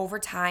then over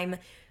time,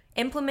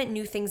 implement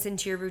new things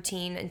into your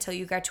routine until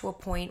you get to a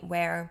point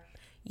where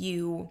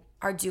you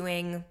are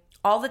doing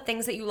all the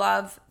things that you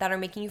love that are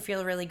making you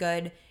feel really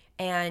good.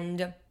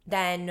 And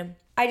then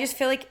I just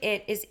feel like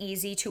it is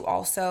easy to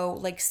also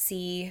like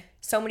see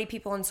so many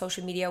people on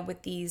social media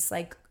with these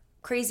like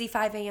crazy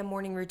 5 a.m.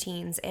 morning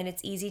routines. And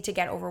it's easy to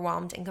get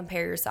overwhelmed and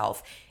compare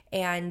yourself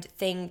and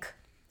think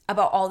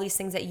about all these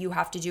things that you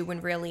have to do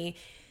when really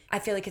I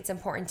feel like it's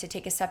important to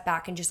take a step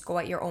back and just go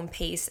at your own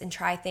pace and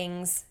try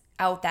things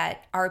out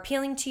that are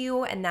appealing to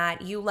you and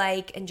that you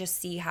like and just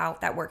see how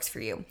that works for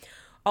you.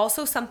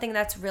 Also, something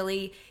that's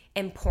really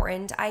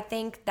important, I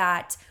think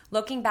that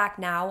looking back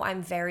now,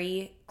 I'm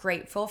very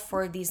grateful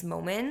for these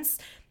moments.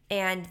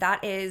 And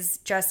that is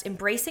just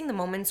embracing the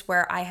moments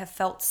where I have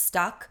felt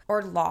stuck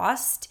or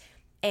lost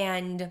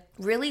and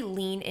really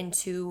lean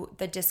into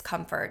the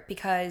discomfort.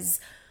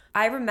 Because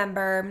I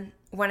remember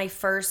when I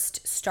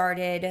first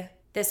started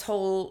this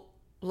whole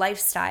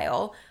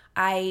lifestyle,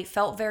 I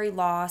felt very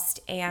lost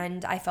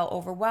and I felt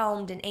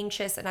overwhelmed and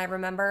anxious. And I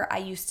remember I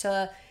used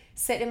to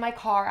sit in my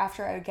car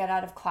after I would get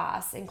out of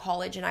class in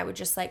college and I would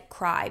just like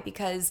cry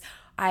because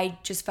I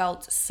just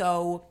felt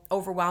so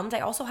overwhelmed.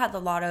 I also had a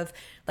lot of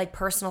like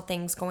personal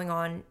things going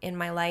on in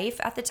my life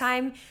at the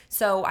time.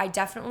 So I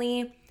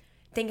definitely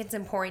think it's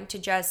important to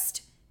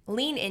just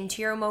lean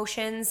into your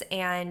emotions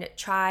and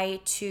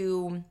try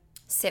to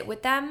sit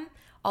with them.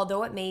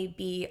 Although it may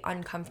be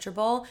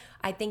uncomfortable,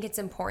 I think it's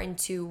important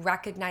to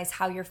recognize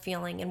how you're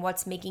feeling and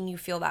what's making you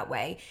feel that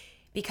way.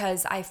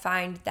 Because I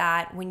find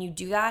that when you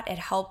do that, it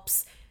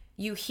helps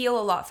you heal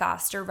a lot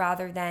faster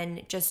rather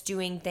than just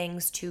doing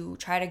things to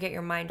try to get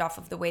your mind off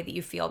of the way that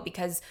you feel.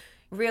 Because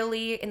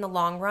really, in the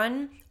long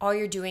run, all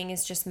you're doing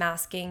is just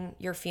masking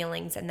your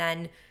feelings. And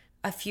then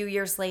a few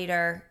years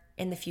later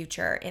in the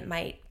future, it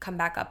might come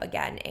back up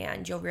again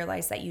and you'll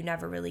realize that you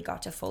never really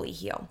got to fully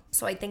heal.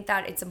 So I think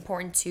that it's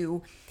important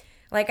to,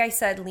 like I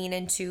said, lean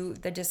into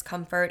the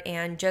discomfort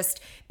and just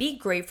be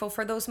grateful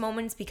for those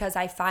moments, because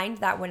I find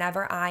that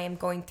whenever I am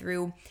going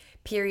through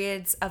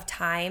periods of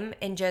time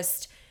and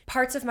just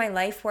parts of my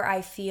life where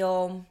I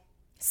feel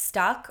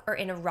stuck or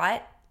in a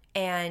rut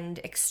and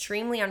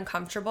extremely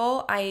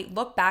uncomfortable, I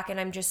look back and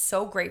I'm just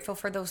so grateful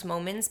for those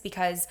moments,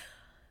 because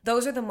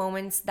those are the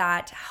moments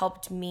that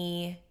helped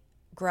me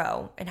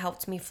grow and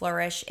helped me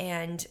flourish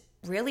and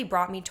really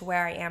brought me to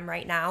where I am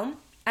right now.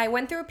 I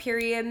went through a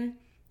period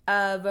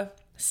of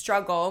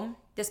struggle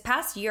this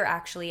past year,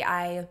 actually.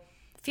 I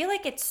feel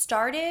like it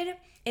started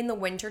in the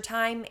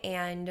wintertime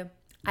and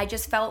I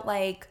just felt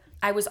like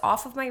I was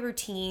off of my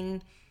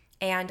routine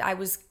and I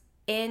was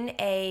in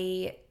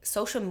a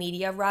social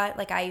media rut.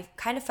 Like I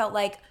kind of felt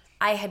like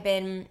I had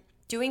been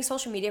doing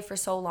social media for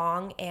so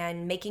long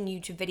and making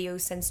YouTube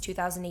videos since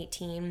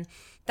 2018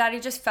 that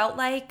it just felt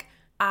like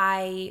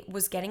I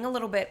was getting a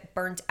little bit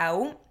burnt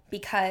out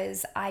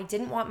because I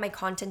didn't want my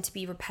content to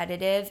be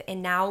repetitive.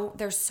 And now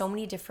there's so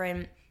many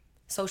different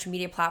social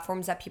media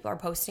platforms that people are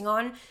posting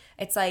on.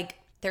 It's like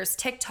there's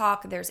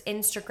TikTok, there's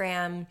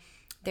Instagram,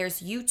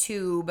 there's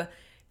YouTube.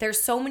 There's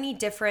so many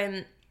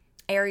different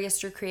areas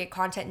to create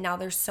content. Now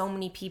there's so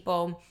many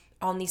people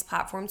on these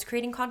platforms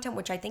creating content,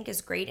 which I think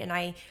is great. And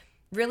I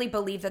really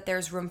believe that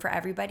there's room for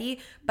everybody.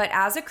 But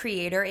as a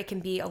creator, it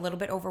can be a little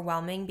bit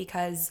overwhelming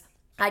because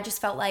I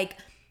just felt like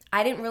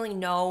I didn't really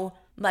know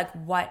like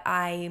what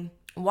I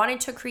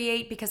wanted to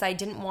create, because I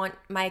didn't want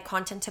my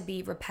content to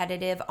be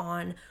repetitive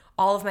on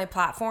all of my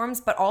platforms,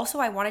 but also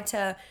I wanted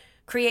to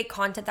create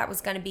content that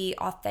was going to be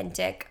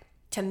authentic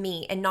to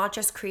me and not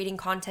just creating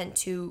content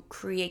to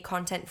create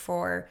content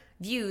for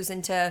views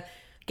and to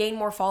gain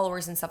more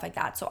followers and stuff like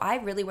that. So I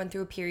really went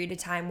through a period of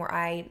time where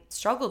I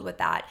struggled with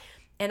that.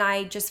 And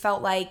I just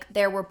felt like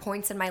there were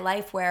points in my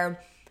life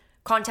where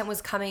content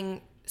was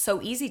coming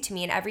so easy to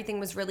me and everything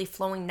was really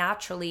flowing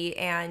naturally,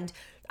 and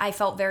I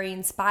felt very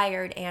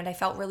inspired and I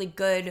felt really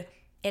good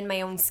in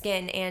my own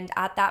skin. And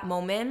at that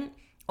moment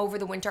over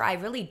the winter, I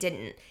really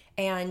didn't.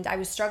 And I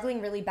was struggling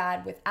really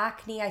bad with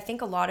acne. I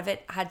think a lot of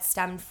it had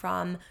stemmed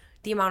from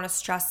the amount of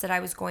stress that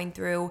I was going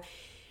through.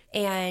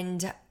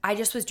 And I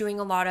just was doing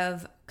a lot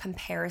of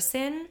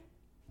comparison.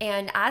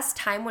 And as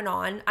time went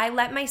on, I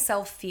let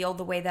myself feel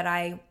the way that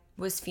I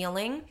was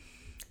feeling.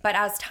 But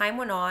as time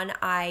went on,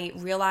 I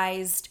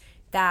realized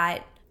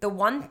that the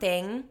one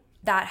thing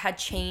that had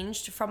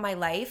changed from my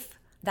life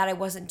that I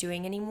wasn't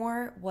doing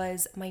anymore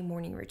was my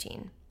morning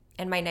routine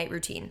and my night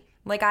routine.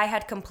 Like I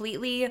had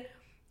completely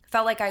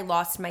felt like I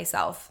lost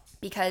myself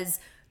because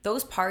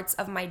those parts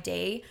of my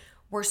day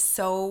were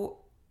so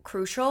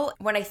crucial.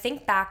 When I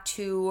think back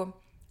to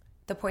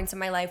the points in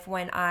my life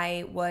when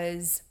I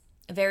was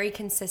very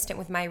consistent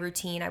with my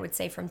routine, I would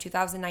say from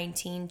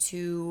 2019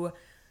 to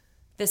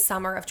the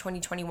summer of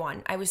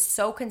 2021. I was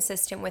so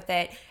consistent with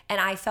it and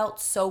I felt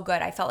so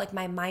good. I felt like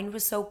my mind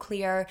was so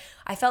clear.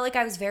 I felt like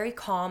I was very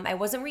calm. I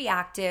wasn't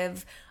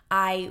reactive.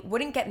 I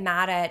wouldn't get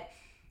mad at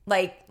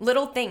like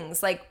little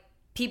things, like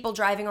people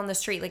driving on the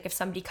street. Like if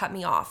somebody cut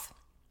me off,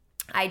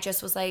 I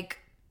just was like,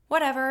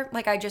 whatever.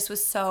 Like I just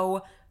was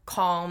so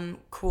calm,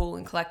 cool,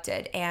 and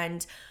collected.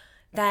 And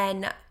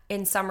then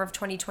in summer of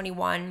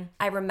 2021,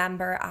 I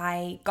remember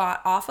I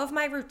got off of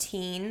my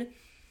routine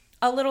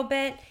a little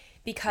bit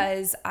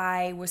because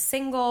I was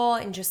single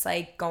and just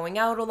like going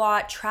out a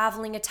lot,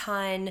 traveling a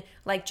ton,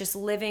 like just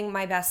living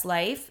my best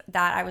life,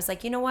 that I was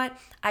like, you know what?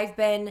 I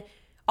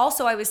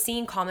was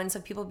seeing comments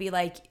of people be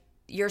like,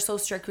 you're so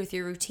strict with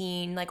your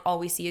routine, like all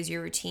we see is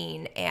your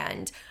routine.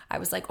 And I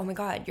was like, oh my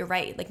God, you're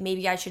right. Like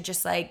maybe I should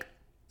just like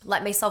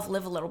let myself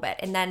live a little bit.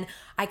 And then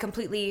I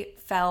completely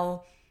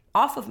fell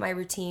off of my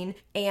routine.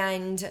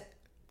 And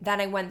then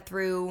I went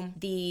through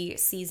the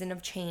season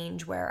of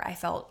change where I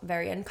felt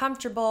very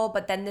uncomfortable.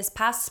 But then this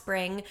past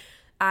spring,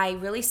 I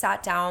really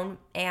sat down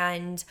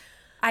and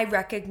I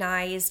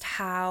recognized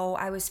how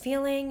I was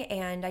feeling.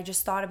 And I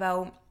just thought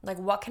about like,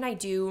 what can I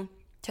do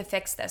to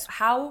fix this?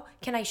 How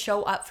can I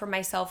show up for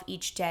myself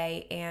each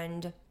day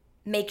and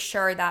make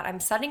sure that I'm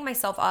setting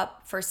myself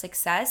up for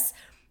success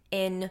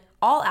in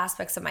all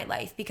aspects of my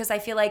life? Because I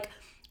feel like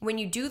when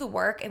you do the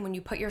work and when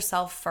you put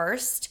yourself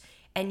first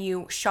and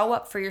you show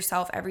up for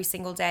yourself every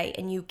single day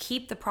and you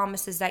keep the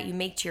promises that you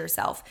make to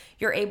yourself,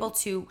 you're able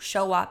to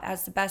show up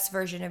as the best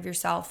version of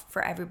yourself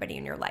for everybody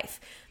in your life.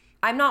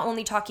 I'm not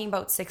only talking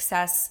about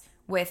success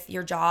with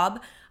your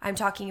job, I'm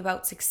talking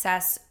about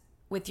success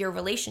with your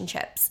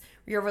relationships,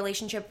 your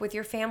relationship with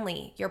your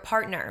family, your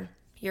partner,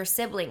 your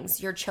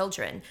siblings, your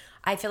children.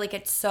 I feel like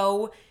it's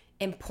so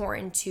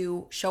important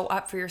to show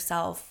up for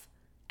yourself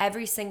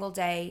every single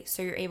day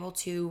so you're able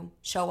to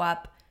show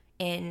up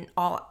in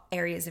all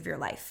areas of your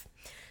life.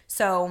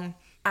 So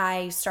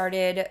I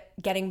started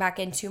getting back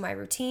into my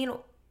routine.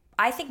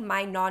 I think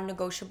my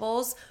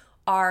non-negotiables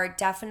are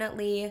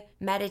definitely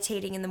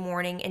meditating in the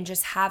morning and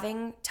just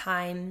having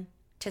time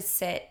to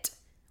sit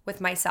with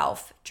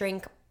myself,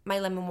 drink my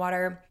lemon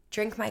water,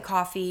 drink my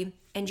coffee,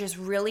 and just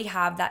really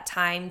have that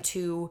time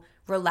to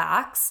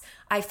relax.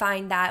 I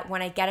find that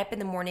when I get up in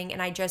the morning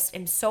and I just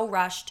am so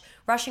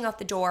rushing out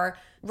the door,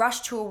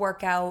 rush to a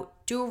workout,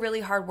 do a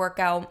really hard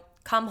workout,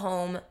 come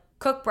home,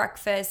 cook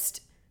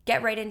breakfast,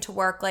 get right into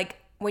work. Like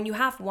when you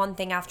have one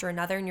thing after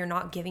another and you're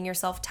not giving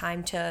yourself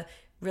time to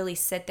really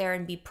sit there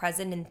and be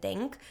present and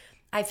think,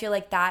 I feel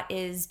like that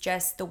is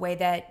just the way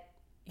that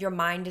your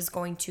mind is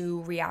going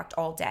to react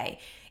all day.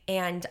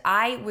 And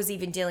I was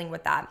even dealing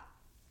with that.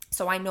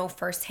 So I know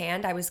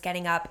firsthand, I was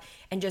getting up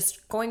and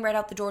just going right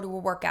out the door to a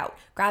workout,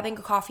 grabbing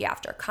a coffee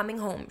after, coming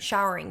home,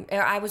 showering.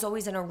 I was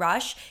always in a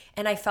rush,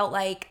 and I felt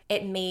like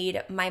it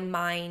made my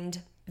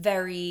mind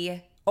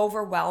very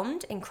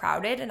overwhelmed and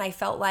crowded, and I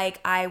felt like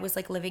I was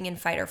like living in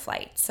fight or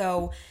flight.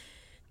 So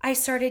I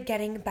started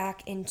getting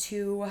back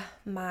into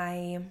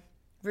my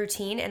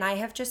routine, and I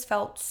have just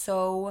felt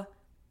so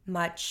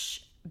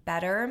much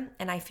better,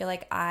 and I feel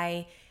like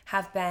I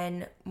have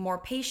been more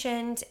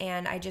patient,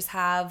 and I just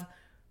have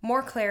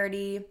more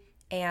clarity,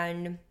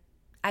 and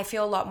I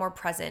feel a lot more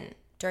present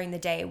during the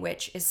day,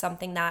 which is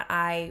something that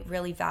I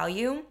really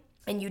value.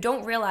 And you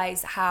don't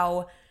realize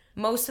how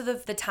most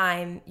of the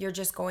time you're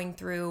just going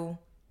through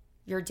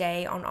your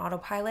day on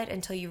autopilot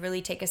until you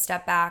really take a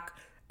step back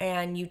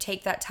and you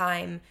take that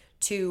time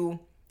to,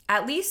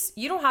 at least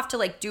you don't have to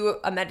like do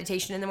a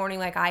meditation in the morning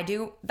like I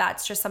do.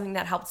 That's just something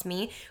that helps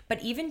me.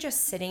 But even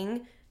just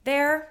sitting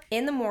there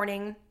in the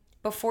morning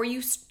before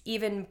you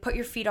even put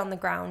your feet on the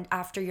ground,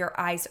 after your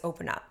eyes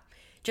open up,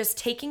 just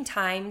taking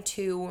time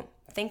to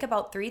think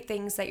about 3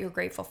 things that you're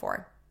grateful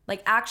for.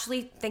 Like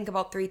actually think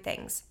about 3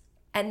 things,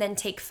 and then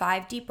take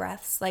 5 deep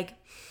breaths, like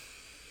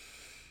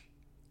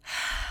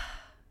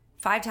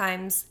 5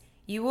 times.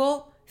 You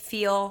will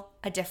feel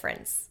a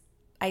difference,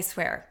 I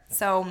swear.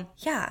 So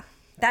yeah,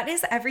 that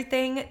is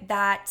everything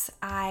that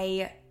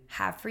I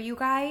have for you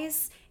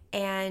guys.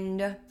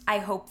 And I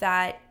hope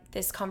that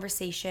this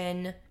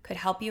conversation could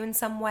help you in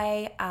some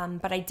way.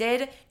 But I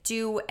did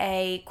do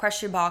a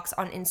question box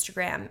on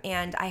Instagram,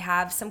 and I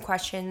have some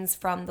questions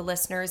from the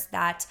listeners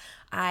that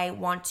I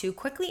want to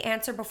quickly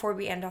answer before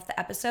we end off the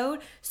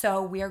episode.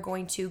 So we are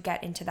going to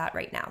get into that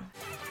right now.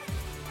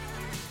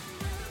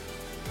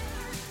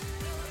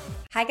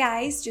 Hi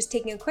guys, just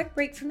taking a quick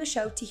break from the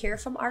show to hear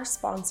from our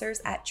sponsors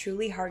at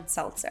Truly Hard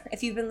Seltzer.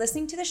 If you've been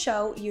listening to the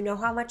show, you know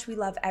how much we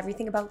love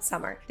everything about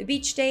summer. The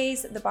beach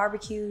days, the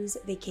barbecues,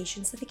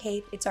 vacations to the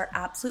Cape, it's our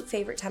absolute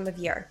favorite time of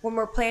year. When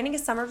we're planning a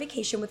summer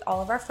vacation with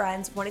all of our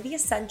friends, one of the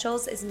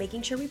essentials is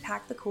making sure we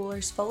pack the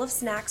coolers full of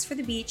snacks for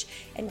the beach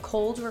and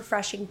cold,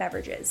 refreshing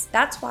beverages.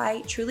 That's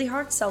why Truly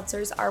Hard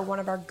Seltzers are one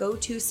of our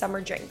go-to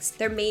summer drinks.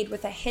 They're made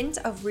with a hint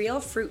of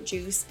real fruit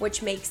juice,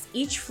 which makes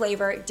each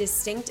flavor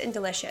distinct and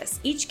delicious.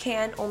 Each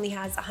can only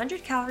has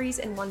 100 calories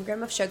and 1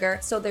 gram of sugar,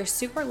 so they're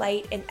super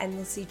light and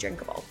endlessly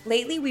drinkable.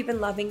 Lately, we've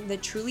been loving the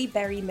Truly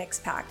Berry Mix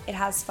Pack. It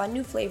has fun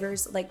new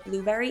flavors like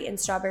blueberry and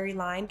strawberry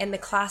lime, and the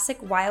classic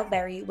wild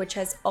berry, which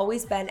has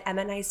always been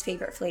Emma and I's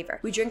favorite flavor.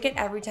 We drink it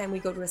every time we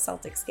go to a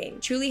Celtics game.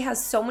 Truly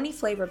has so many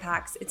flavor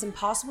packs, it's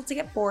impossible to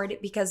get bored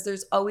because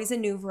there's always a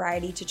new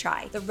variety to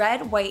try. The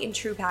red, white, and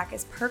true pack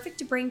is perfect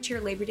to bring to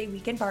your Labor Day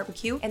weekend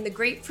barbecue, and the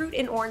grapefruit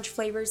and orange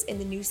flavors in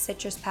the new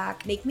citrus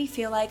pack make me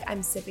feel like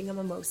I'm sipping a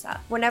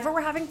mimosa. Whenever we're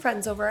having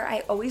friends over,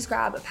 I always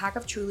grab a pack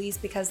of Trulies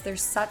because they're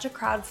such a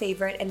crowd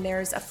favorite and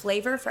there's a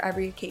flavor for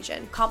every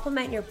occasion.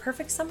 Complement your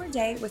perfect summer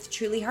day with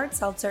Truly Hard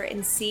Seltzer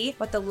and see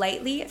what the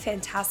lightly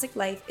fantastic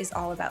life is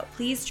all about.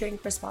 Please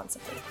drink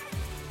responsibly.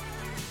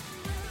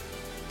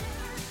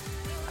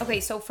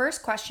 Okay, so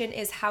first question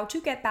is how to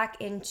get back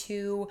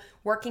into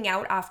working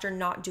out after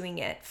not doing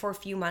it for a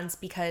few months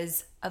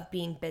because of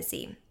being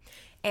busy.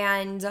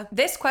 And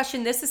this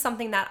is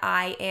something that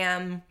I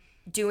am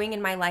doing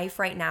in my life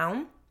right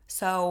now.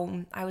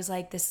 So I was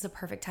like, this is a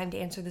perfect time to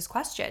answer this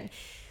question.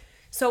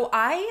 So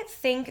I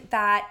think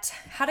that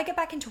how to get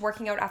back into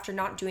working out after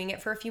not doing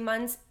it for a few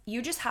months,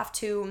 you just have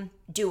to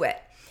do it.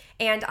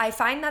 And I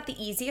find that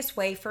the easiest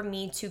way for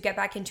me to get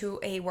back into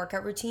a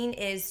workout routine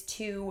is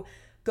to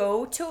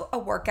go to a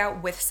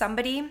workout with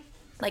somebody.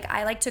 Like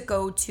I like to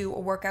go to a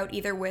workout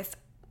either with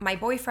my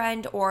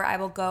boyfriend or I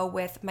will go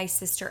with my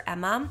sister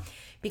Emma,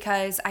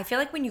 because I feel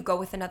like when you go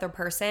with another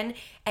person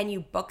and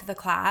you book the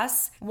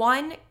class,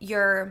 one,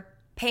 you're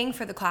paying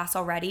for the class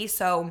already.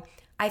 So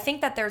I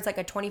think that there's like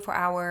a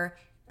 24-hour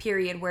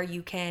period where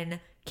you can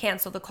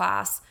cancel the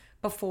class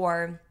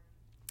before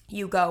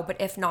you go, but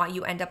if not,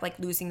 you end up like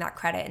losing that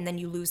credit and then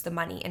you lose the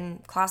money.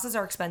 And classes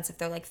are expensive.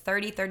 They're like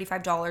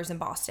 $35 in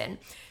Boston.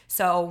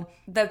 So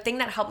the thing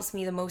that helps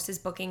me the most is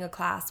booking a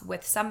class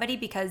with somebody,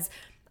 because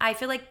I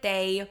feel like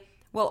they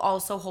will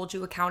also hold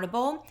you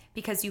accountable,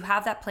 because you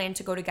have that plan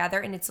to go together,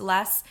 and it's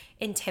less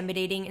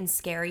intimidating and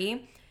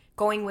scary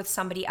going with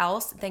somebody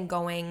else than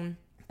going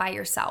by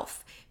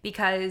yourself.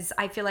 Because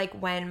I feel like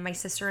when my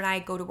sister and I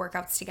go to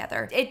workouts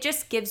together, it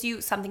just gives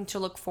you something to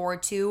look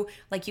forward to.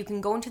 Like, you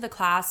can go into the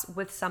class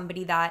with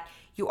somebody that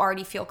you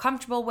already feel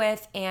comfortable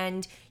with,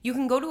 and you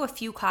can go to a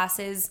few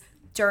classes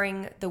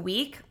during the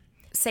week.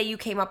 Say you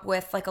came up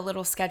with like a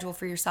little schedule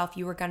for yourself.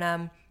 You were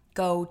gonna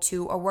go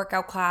to a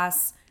workout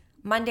class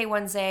Monday,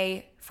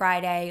 Wednesday,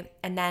 Friday,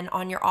 and then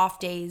on your off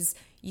days,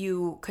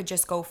 you could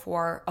just go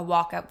for a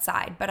walk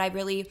outside. But I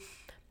really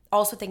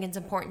also think it's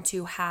important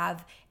to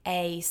have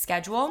a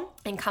schedule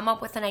and come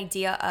up with an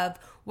idea of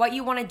what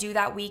you want to do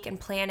that week and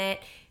plan it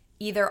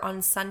either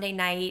on Sunday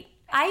night.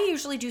 I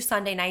usually do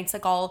Sunday nights.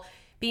 Like, I'll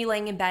be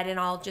laying in bed and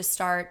I'll just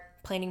start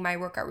planning my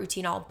workout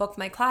routine. I'll book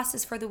my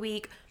classes for the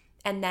week,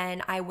 and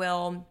then I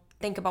will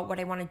think about what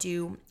I want to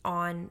do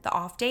on the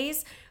off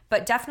days.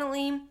 But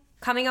definitely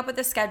coming up with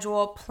a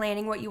schedule,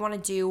 planning what you want to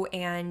do,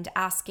 and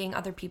asking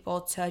other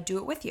people to do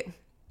it with you.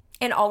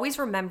 And always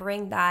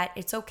remembering that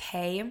it's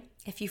okay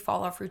if you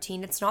fall off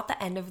routine. It's not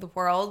the end of the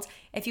world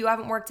if you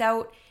haven't worked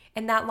out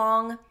in that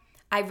long.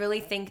 I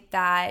really think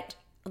that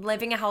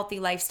living a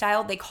healthy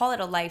lifestyle, they call it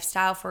a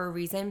lifestyle for a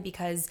reason,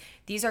 because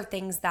these are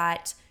things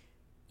that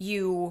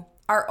you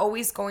are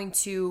always going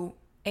to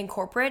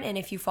incorporate. And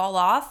if you fall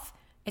off,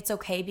 it's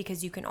okay,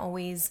 because you can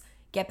always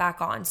get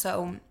back on.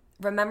 So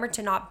remember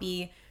to not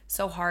be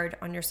so hard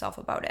on yourself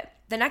about it.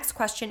 The next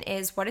question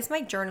is, what is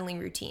my journaling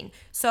routine?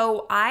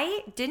 So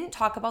I didn't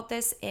talk about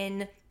this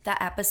in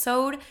the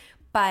episode,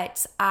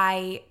 but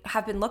I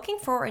have been looking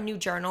for a new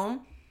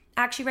journal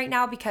actually right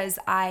now, because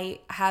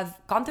I have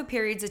gone through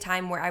periods of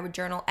time where I would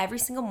journal every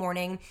single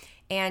morning.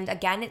 And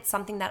again, it's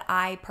something that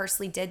I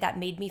personally did that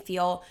made me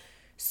feel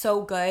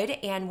so good.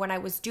 And when I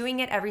was doing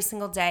it every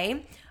single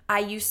day, I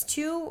used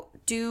to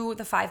do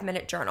the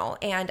 5-minute journal,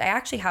 and I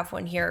actually have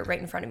one here right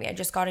in front of me. I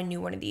just got a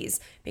new one of these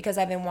because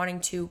I've been wanting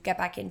to get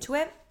back into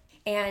it.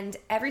 And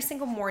every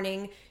single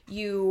morning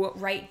you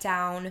write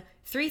down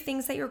 3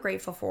 things that you're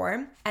grateful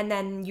for, and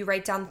then you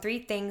write down 3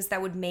 things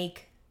that would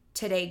make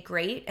today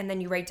great, and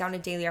then you write down a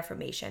daily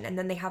affirmation, and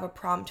then they have a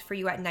prompt for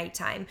you at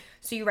nighttime.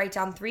 So you write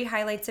down 3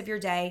 highlights of your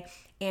day,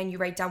 and you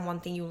write down 1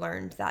 thing you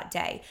learned that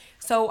day.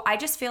 So I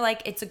just feel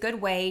like it's a good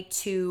way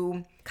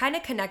to kind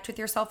of connect with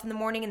yourself in the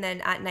morning, and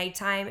then at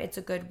nighttime, it's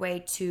a good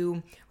way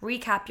to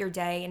recap your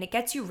day, and it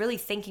gets you really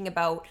thinking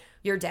about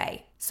your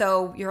day.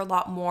 So you're a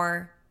lot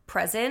more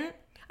present.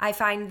 I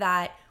find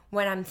that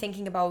when I'm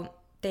thinking about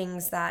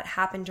things that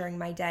happen during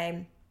my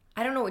day,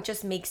 I don't know, it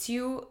just makes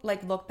you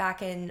like look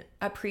back and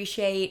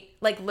appreciate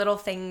like little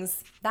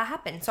things that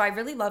happen. So I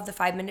really love the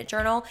 5-minute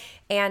journal.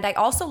 And I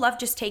also love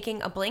just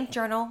taking a blank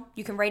journal.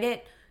 You can write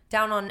it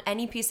down on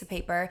any piece of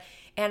paper.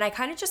 And I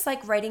kind of just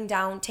like writing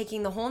down,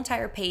 taking the whole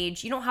entire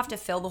page. You don't have to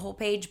fill the whole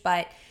page,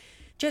 but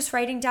just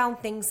writing down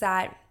things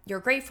that you're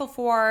grateful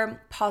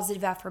for,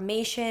 positive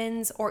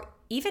affirmations, or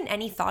even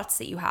any thoughts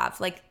that you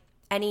have, like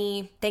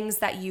any things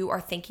that you are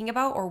thinking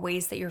about or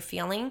ways that you're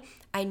feeling.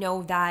 I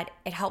know that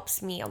it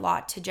helps me a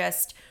lot to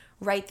just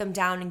write them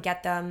down and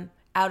get them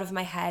out of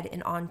my head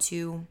and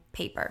onto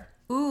paper.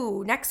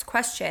 Ooh, next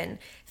question.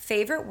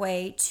 Favorite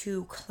way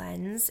to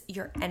cleanse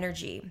your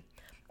energy?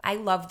 I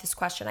love this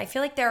question. I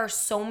feel like there are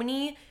so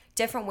many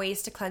different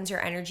ways to cleanse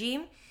your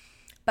energy,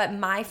 but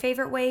my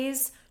favorite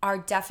ways are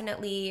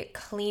definitely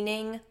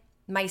cleaning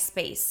my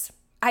space.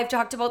 I've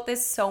talked about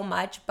this so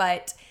much,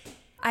 but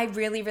I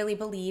really, really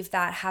believe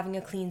that having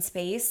a clean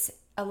space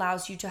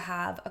allows you to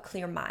have a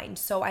clear mind.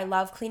 So I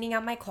love cleaning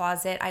out my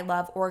closet. I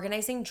love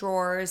organizing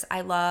drawers.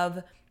 I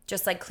love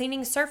just like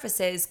cleaning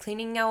surfaces,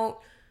 cleaning out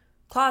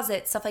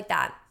closets, stuff like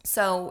that.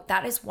 So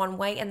that is one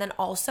way. And then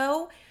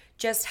also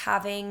just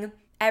having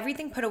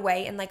everything put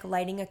away and like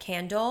lighting a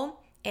candle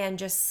and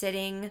just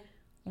sitting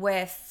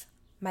with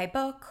my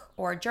book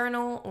or a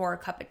journal or a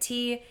cup of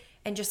tea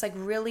and just like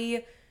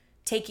really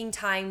taking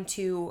time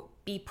to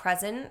be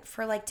present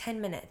for like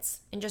 10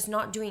 minutes and just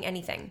not doing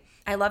anything.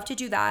 I love to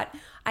do that.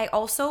 I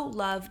also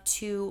love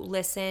to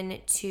listen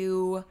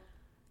to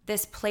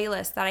this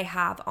playlist that I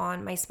have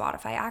on my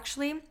Spotify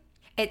actually.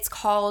 It's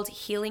called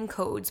Healing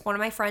Codes. One of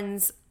my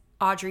friends,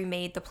 Audrey,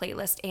 made the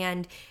playlist,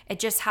 and it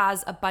just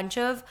has a bunch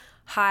of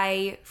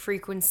high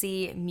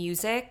frequency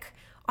music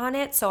on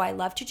it. So I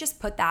love to just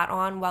put that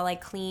on while I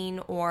clean,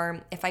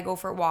 or if I go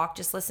for a walk,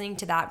 just listening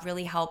to that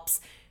really helps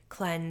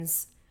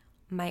cleanse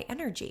my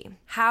energy.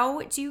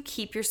 How do you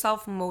keep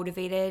yourself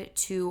motivated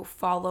to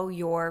follow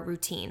your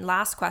routine?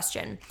 Last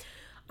question.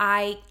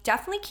 I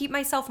definitely keep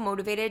myself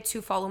motivated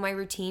to follow my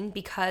routine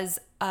because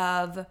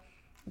of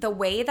the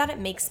way that it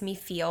makes me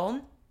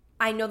feel.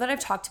 I know that I've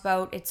talked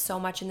about it so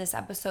much in this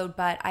episode,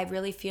 but I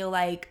really feel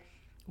like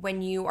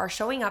when you are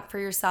showing up for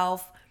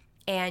yourself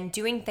and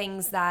doing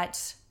things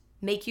that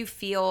make you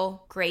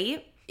feel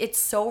great. It's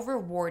so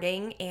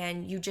rewarding,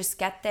 and you just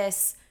get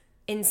this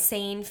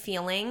insane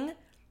feeling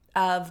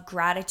of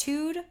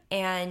gratitude,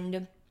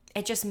 and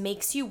it just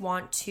makes you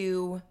want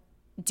to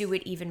do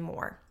it even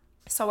more.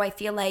 So I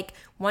feel like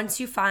once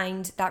you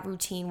find that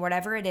routine,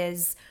 whatever it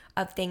is,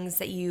 of things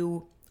that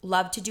you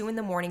love to do in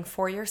the morning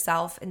for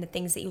yourself and the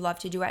things that you love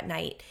to do at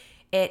night,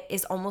 it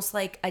is almost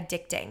like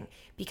addicting,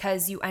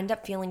 because you end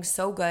up feeling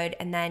so good,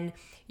 and then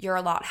you're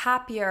a lot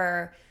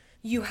happier.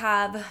 You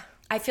have,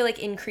 I feel like,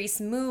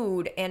 increased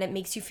mood, and it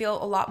makes you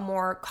feel a lot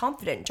more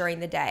confident during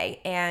the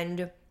day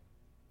and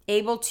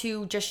able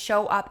to just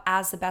show up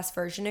as the best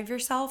version of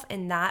yourself.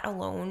 And that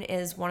alone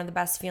is one of the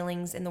best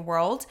feelings in the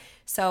world.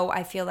 So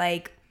I feel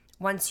like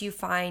once you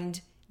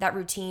find that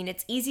routine,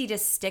 it's easy to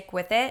stick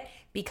with it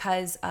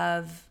because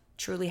of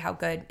truly how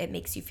good it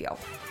makes you feel.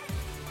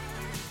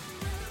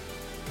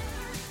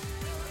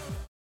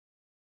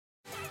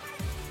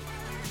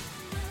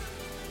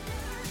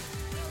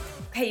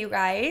 Hey, you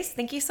guys,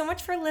 thank you so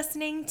much for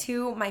listening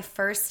to my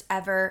first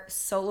ever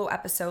solo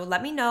episode.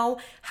 Let me know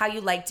how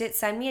you liked it.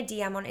 Send me a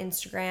DM on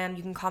Instagram.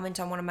 You can comment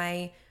on one of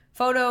my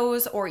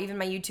photos or even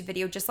my YouTube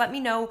video. Just let me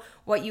know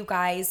what you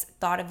guys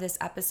thought of this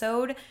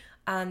episode,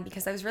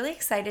 because I was really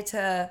excited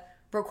to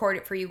record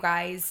it for you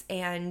guys,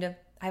 and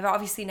I've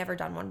obviously never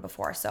done one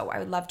before, so I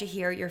would love to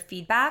hear your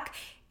feedback.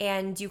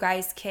 And you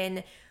guys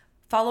can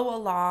follow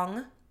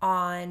along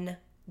on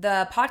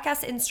the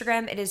podcast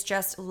Instagram. It is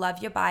just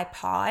Love Ya Bye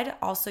Pod.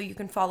 Also, you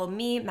can follow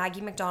me,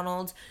 Maggie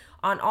McDonald,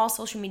 on all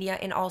social media,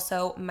 and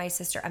also my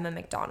sister, Emma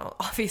McDonald,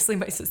 obviously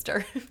my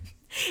sister.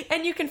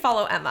 And you can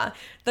follow Emma,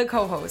 the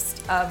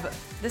co-host of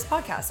this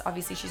podcast.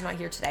 Obviously, she's not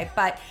here today,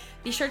 but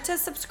be sure to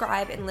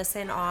subscribe and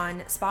listen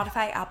on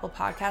Spotify, Apple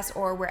Podcasts,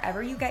 or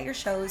wherever you get your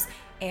shows,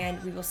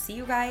 and we will see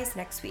you guys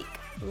next week.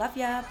 Love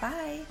ya.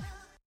 Bye.